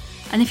us.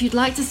 And if you'd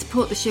like to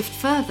support The Shift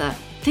further,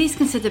 please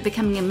consider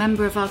becoming a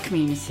member of our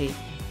community.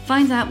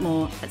 Find out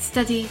more at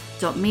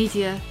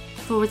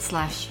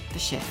steady.media/The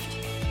Shift.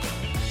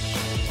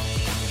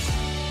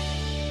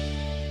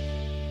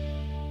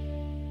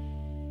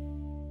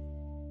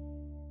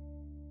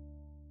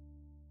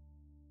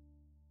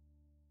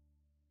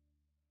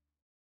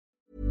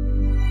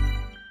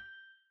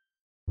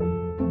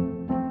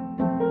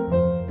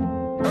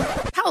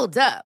 Hold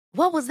up.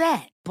 What was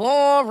that?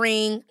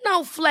 Boring.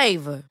 No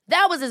flavor.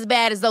 That was as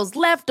bad as those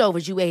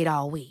leftovers you ate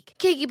all week.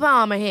 Keke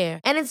Palmer here.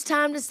 And it's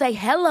time to say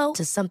hello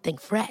to something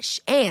fresh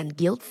and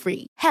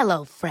guilt-free.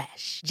 Hello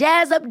Fresh.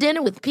 Jazz up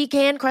dinner with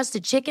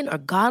pecan-crusted chicken or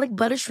garlic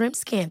butter shrimp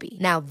scampi.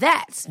 Now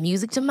that's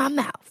music to my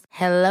mouth.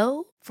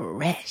 Hello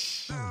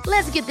Fresh.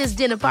 Let's get this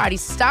dinner party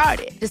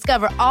started.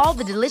 Discover all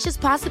the delicious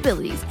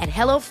possibilities at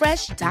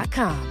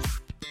HelloFresh.com.